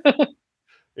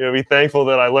 man. Be thankful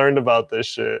that I learned about this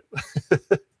shit.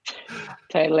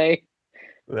 Totally.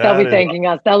 They'll be thanking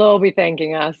us. They'll all be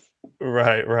thanking us.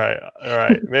 Right,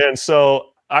 man. So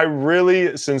I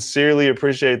really sincerely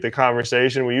appreciate the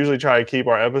conversation. We usually try to keep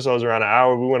our episodes around an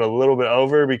hour. We went a little bit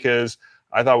over because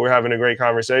I thought we were having a great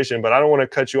conversation, but I don't want to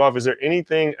cut you off. Is there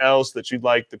anything else that you'd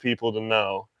like the people to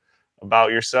know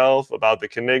about yourself, about the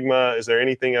Cannigma? Is there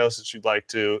anything else that you'd like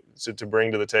to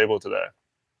bring to the table today?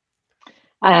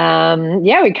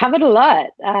 We covered a lot.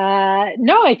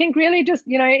 No, I think really just,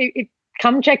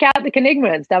 come check out the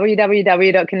Cannigma. It's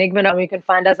www.cannigma.com. You can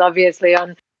find us obviously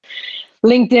on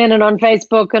LinkedIn and on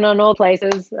Facebook and on all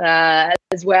places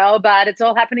as well, but it's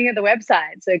all happening at the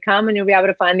website. So come and you'll be able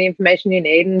to find the information you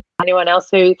need, and anyone else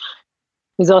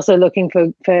who's also looking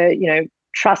for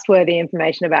trustworthy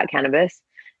information about cannabis.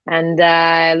 And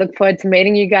I look forward to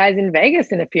meeting you guys in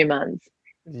Vegas in a few months.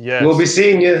 Yes. We'll be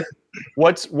seeing you.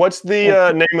 What's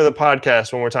the name of the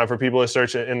podcast one more time for people to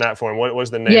search it in that form? What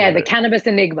was the name? Yeah, the Cannabis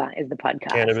Enigma is the podcast.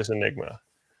 Cannabis Enigma.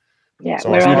 Yeah,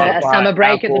 so we're on a summer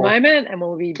break at the moment, and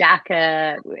we'll be back.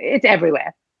 It's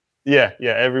everywhere. Yeah,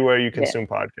 everywhere you consume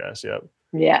podcasts. Yep.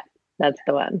 Yeah, that's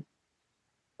the one.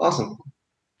 Awesome.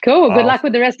 Cool. Well, good luck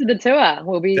with the rest of the tour.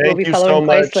 We'll be following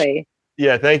closely.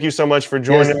 Yeah, thank you so much for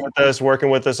joining with us, working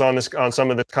with us on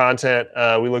some of this content.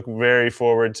 We look very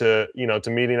forward to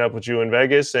meeting up with you in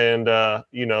Vegas and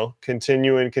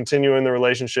continuing the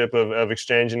relationship of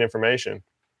exchanging information.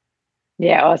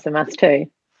 Yeah, awesome. Us too.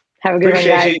 Have a good one,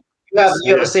 guys.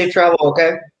 You have a safe travel,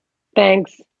 okay?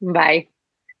 Thanks. Bye.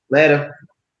 Later.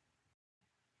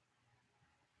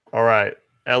 All right.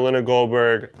 Elena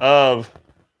Goldberg of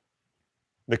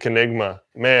the Cannigma.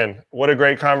 Man, what a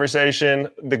great conversation.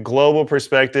 The global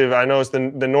perspective. I know it's the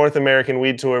North American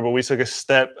Weed Tour, but we took a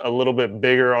step a little bit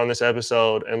bigger on this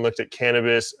episode and looked at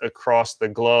cannabis across the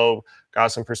globe. Got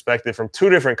some perspective from 2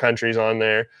 different countries on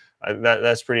there.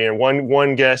 That's pretty. And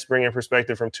one guest bringing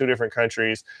perspective from 2 different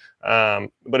countries. But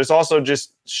it's also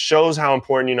just shows how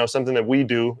important, something that we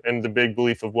do, and the big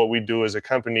belief of what we do as a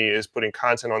company is putting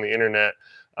content on the internet.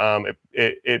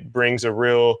 It brings a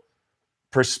real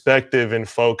perspective and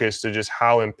focus to just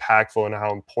how impactful and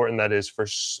how important that is for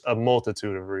a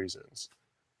multitude of reasons.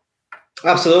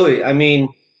 Absolutely. I mean,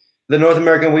 the North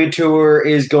American Weed Tour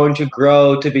is going to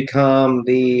grow to become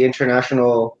the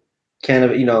international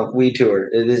weed tour.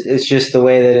 It's just the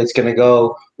way that it's going to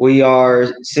go. We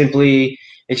are simply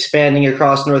expanding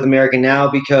across North America now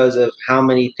because of how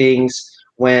many things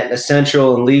went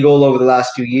essential and legal over the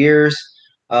last few years.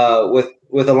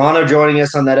 With Alano joining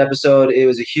us on that episode, it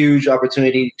was a huge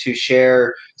opportunity to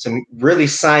share some really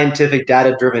scientific,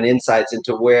 data-driven insights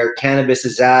into where cannabis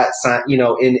is at,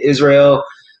 in Israel,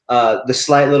 the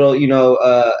slight little,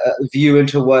 view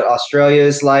into what Australia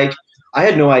is like. I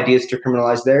had no idea it's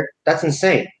decriminalized there. That's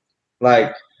insane.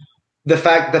 Like the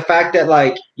fact that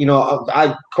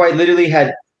I quite literally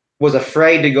was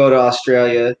afraid to go to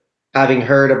Australia having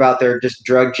heard about their just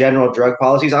general drug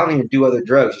policies. I don't even do other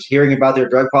drugs. Just hearing about their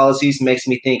drug policies makes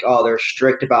me think, oh, they're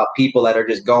strict about people that are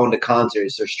just going to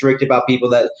concerts. They're strict about people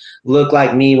that look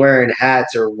like me wearing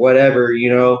hats or whatever,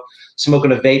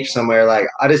 smoking a vape somewhere. Like,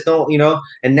 I just don't,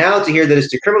 and now to hear that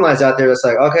it's decriminalized out there, it's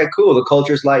like, okay, cool. The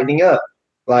culture's lightening up.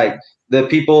 Like, the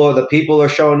people are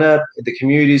showing up. The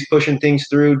community's pushing things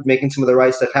through, making some of the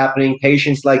right stuff happening.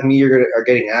 Patients like me are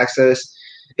getting access.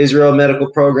 Israel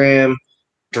medical program,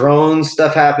 drone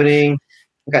stuff happening.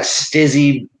 We got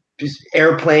stizzy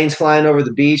airplanes flying over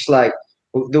the beach. Like,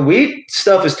 the weed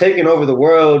stuff is taking over the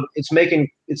world. It's making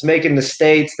the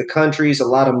states, the countries, a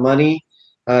lot of money,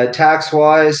 tax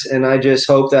wise. And I just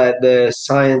hope that the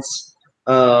science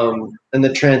and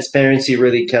the transparency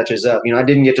really catches up. I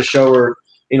didn't get to show her,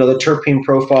 the terpene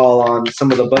profile on some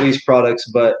of the Buddies products,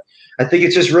 but I think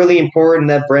it's just really important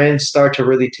that brands start to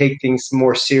really take things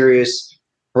more serious.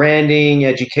 Branding,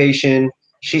 education.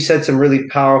 She said some really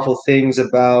powerful things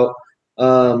about,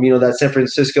 that San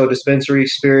Francisco dispensary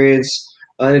experience.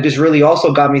 And it just really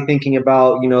also got me thinking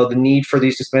about, the need for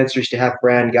these dispensaries to have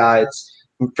brand guides,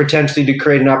 potentially to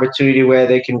create an opportunity where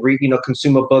they can read,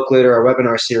 consume a booklet or a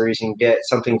webinar series and get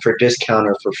something for discount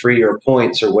or for free or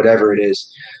points or whatever it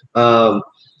is.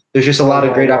 There's just a lot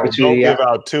of great opportunity. Don't give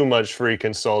out too much free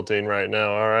consulting right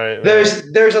now. All right.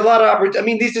 There's a lot of opportunity. I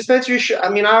mean, these dispensaries. I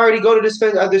already go to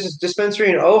dispensary. There's a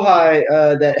dispensary in Ojai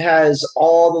that has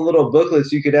all the little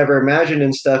booklets you could ever imagine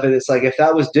and stuff. And it's like, if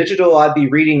that was digital, I'd be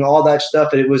reading all that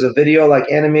stuff. And it was a video, like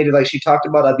animated, like she talked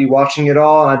about. I'd be watching it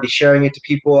all. I'd be sharing it to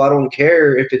people. I don't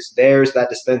care if it's theirs, that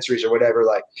dispensaries or whatever.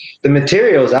 Like, the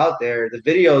material's out there. The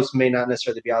videos may not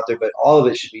necessarily be out there, but all of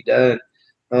it should be done.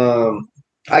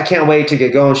 I can't wait to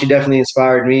get going. She definitely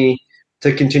inspired me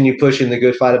to continue pushing the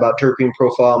good fight about terpene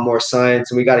profile, more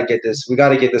science, and we got to get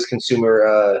this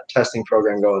consumer testing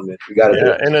program going, man. We got to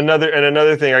do it. And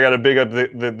another thing I got to big up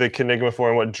the Cannigma for,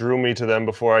 and what drew me to them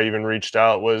before I even reached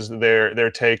out was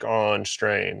their take on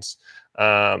strains.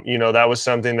 That was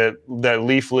something that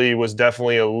Leafly was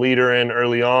definitely a leader in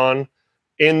early on.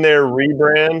 In their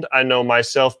rebrand, I know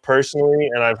myself personally,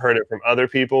 and I've heard it from other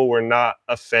people, were not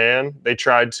a fan. They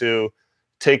tried to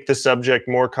take the subject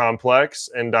more complex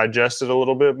and digest it a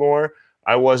little bit more.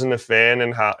 I wasn't a fan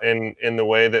in the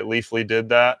way that Leafly did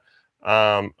that.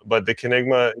 But the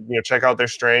Cannigma, check out their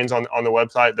strains on the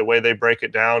website, the way they break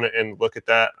it down and look at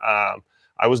that.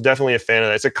 I was definitely a fan of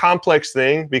that. It's a complex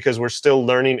thing because we're still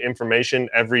learning information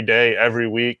every day, every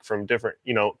week from different,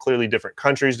 clearly different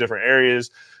countries, different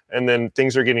areas, and then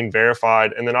things are getting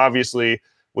verified. And then obviously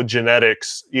with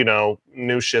genetics,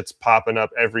 new shit's popping up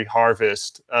every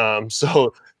harvest.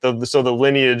 So the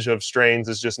lineage of strains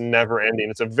is just never ending.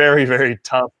 It's a very, very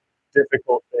tough,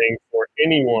 difficult thing for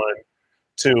anyone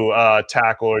to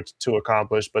tackle or to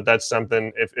accomplish. But that's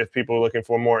something, if people are looking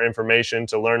for more information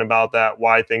to learn about that,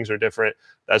 why things are different,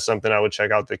 that's something I would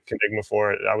check out the Cannigma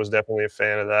for. I was definitely a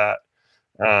fan of that.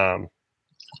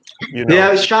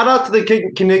 Yeah, shout out to the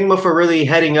Cannigma for really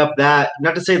heading up that.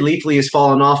 Not to say Leafly has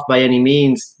fallen off by any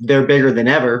means. They're bigger than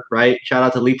ever, right? Shout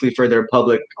out to Leafly for their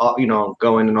public,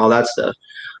 going and all that stuff.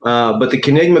 But the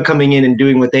Cannigma coming in and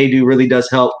doing what they do really does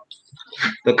help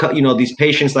these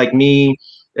patients like me.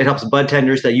 It helps bud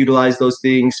tenders that utilize those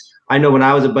things. I know when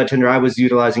I was a bud tender, I was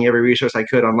utilizing every resource I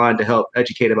could online to help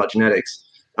educate about genetics.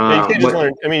 You can't just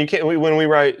learn. I mean, you can't. When we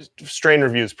write strain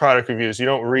reviews, product reviews, you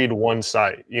don't read one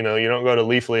site. You don't go to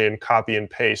Leafly and copy and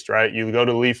paste, right? You go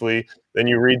to Leafly, then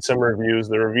you read some reviews.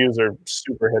 The reviews are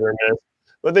super hit or miss.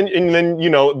 But then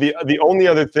the only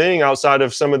other thing outside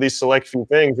of some of these select few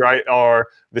things, right, are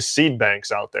the seed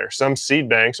banks out there. Some seed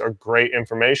banks are great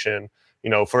information,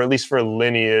 for at least for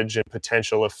lineage and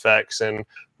potential effects and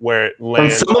where it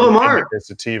lands. And some of them are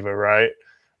sativa, right?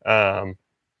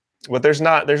 But there's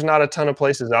not a ton of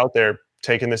places out there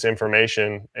taking this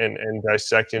information and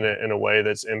dissecting it in a way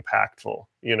that's impactful,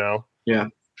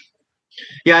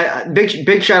 Yeah,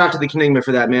 big shout out to the Cannigma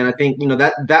for that, man. I think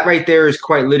that right there is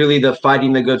quite literally the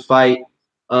fighting the good fight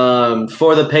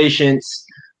for the patients.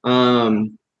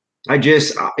 I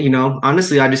just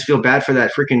honestly, I just feel bad for that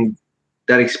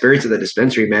experience of the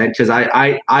dispensary, man, because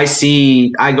I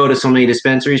go to so many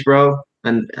dispensaries, bro,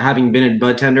 and having been a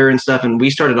bud tender and stuff, and we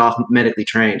started off medically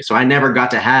trained, so I never got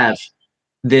to have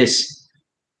this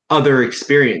other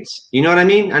experience. You know what I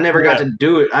mean? I never got to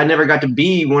do it. I never got to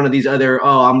be one of these other,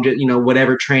 I'm just,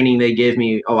 whatever training they give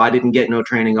me. Oh, I didn't get no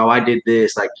training. Oh, I did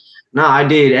this. Like, no, I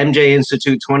did MJ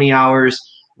Institute 20 hours.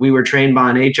 We were trained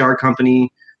by an HR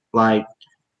company, like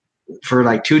for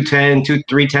like 3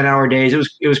 10-hour days.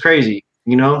 It was crazy,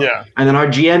 Yeah. And then our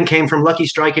GM came from Lucky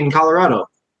Strike in Colorado,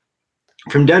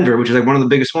 from Denver, which is like one of the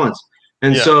biggest ones.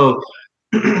 And so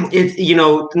it's, you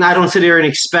know, I don't sit here and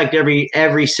expect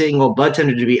every single bud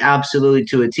tender to be absolutely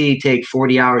to a T, take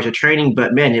 40 hours of training,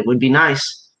 but man, it would be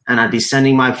nice. And I'd be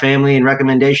sending my family and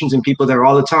recommendations and people there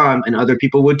all the time, and other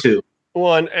people would too.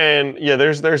 Well, and yeah,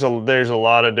 there's a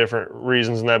lot of different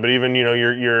reasons in that, but even, you know,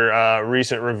 your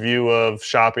recent review of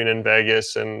shopping in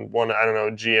Vegas, and one, I don't know,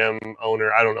 GM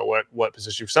owner, I don't know what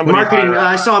position, somebody Marketing.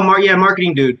 I saw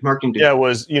marketing dude. Yeah,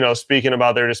 was, you know, speaking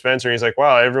about their dispensary. He's like,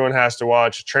 wow, everyone has to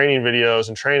watch training videos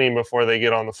and training before they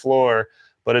get on the floor.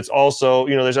 But it's also,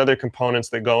 you know, there's other components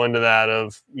that go into that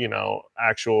of, you know,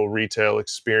 actual retail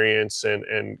experience,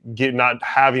 and not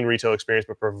having retail experience,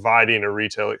 but providing a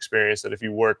retail experience that if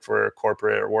you work for a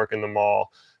corporate or work in the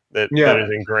mall, that is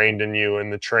ingrained in you,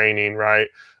 and the training, right,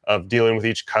 of dealing with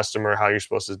each customer, how you're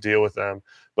supposed to deal with them.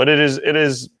 But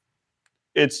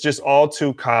it's just all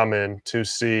too common to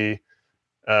see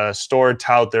store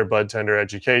tout their bud tender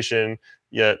education,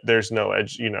 yet there's no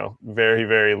very,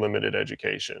 very limited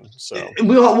education. So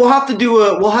we'll have to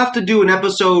do an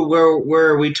episode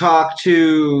where we talk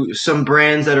to some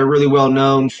brands that are really well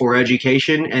known for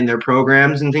education and their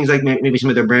programs and things, like maybe some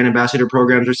of their brand ambassador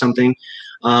programs or something.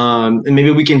 And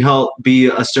maybe we can help be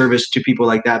a service to people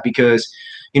like that, because,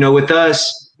 you know, with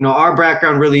us, you know, our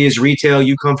background really is retail.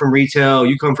 You come from retail.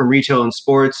 You come from retail and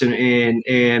sports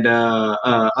and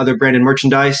other branded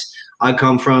merchandise. I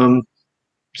come from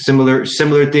similar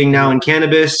thing now in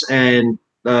cannabis, and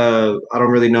I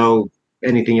don't really know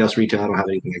anything else retail. I don't have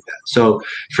anything like that. So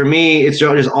for me, it's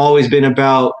just always been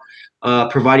about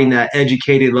providing that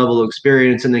educated level of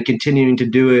experience, and then continuing to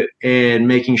do it, and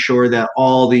making sure that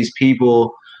all these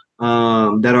people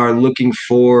that are looking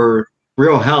for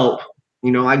real help,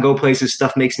 you know, I go places,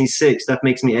 stuff makes me sick, stuff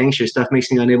makes me anxious, stuff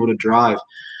makes me unable to drive.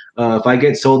 If I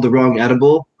get sold the wrong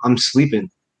edible, I'm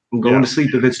sleeping. I'm going to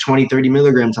sleep. If it's 20, 30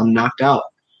 milligrams, I'm knocked out.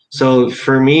 So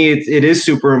for me, it is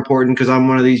super important, because I'm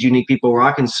one of these unique people where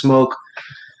I can smoke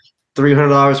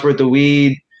 $300 worth of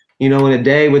weed, you know, in a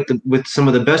day with some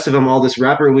of the best of them, all this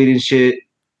rapper weed and shit,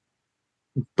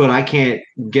 but I can't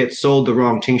get sold the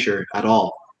wrong tincture at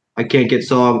all. I can't get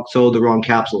sold the wrong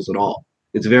capsules at all.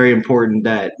 It's very important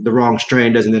that the wrong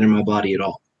strain doesn't enter my body at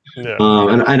all. Yeah.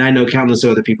 And I know countless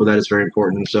other people that it's very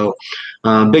important. So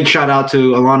big shout out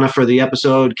to Alana for the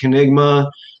episode,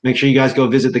 Cannigma. Make sure you guys go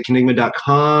visit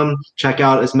thecannigma.com. Check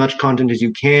out as much content as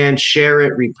you can. Share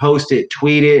it, repost it,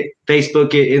 tweet it,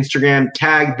 Facebook it, Instagram,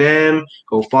 tag them,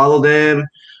 go follow them.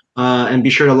 And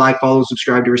be sure to like, follow,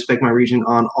 subscribe to Respect My Region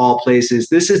on all places.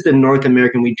 This is the North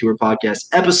American Weed Tour Podcast,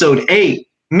 episode 8.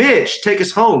 Mitch, take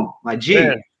us home, my G.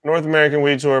 Man, North American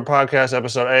Weed Tour Podcast,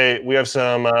 episode 8. We have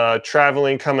some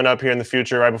traveling coming up here in the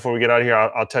future. Right before we get out of here,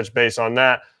 I'll touch base on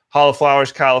that. Hall of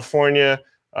Flowers, California.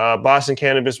 Boston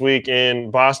Cannabis Week in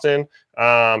Boston.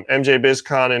 MJ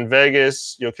BizCon in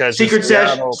Vegas. You'll catch Secret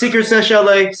Sesh LA.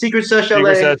 Secret Sesh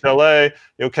LA.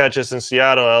 You'll catch us in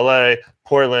Seattle, LA,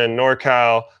 Portland,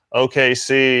 NorCal,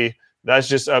 OKC. That's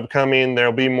just upcoming.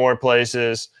 There'll be more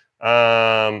places.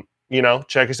 You know,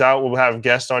 check us out. We'll have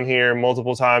guests on here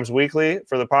multiple times weekly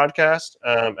for the podcast.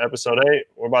 Episode 8.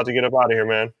 We're about to get up out of here,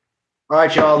 man. All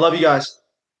right, y'all. Love you guys.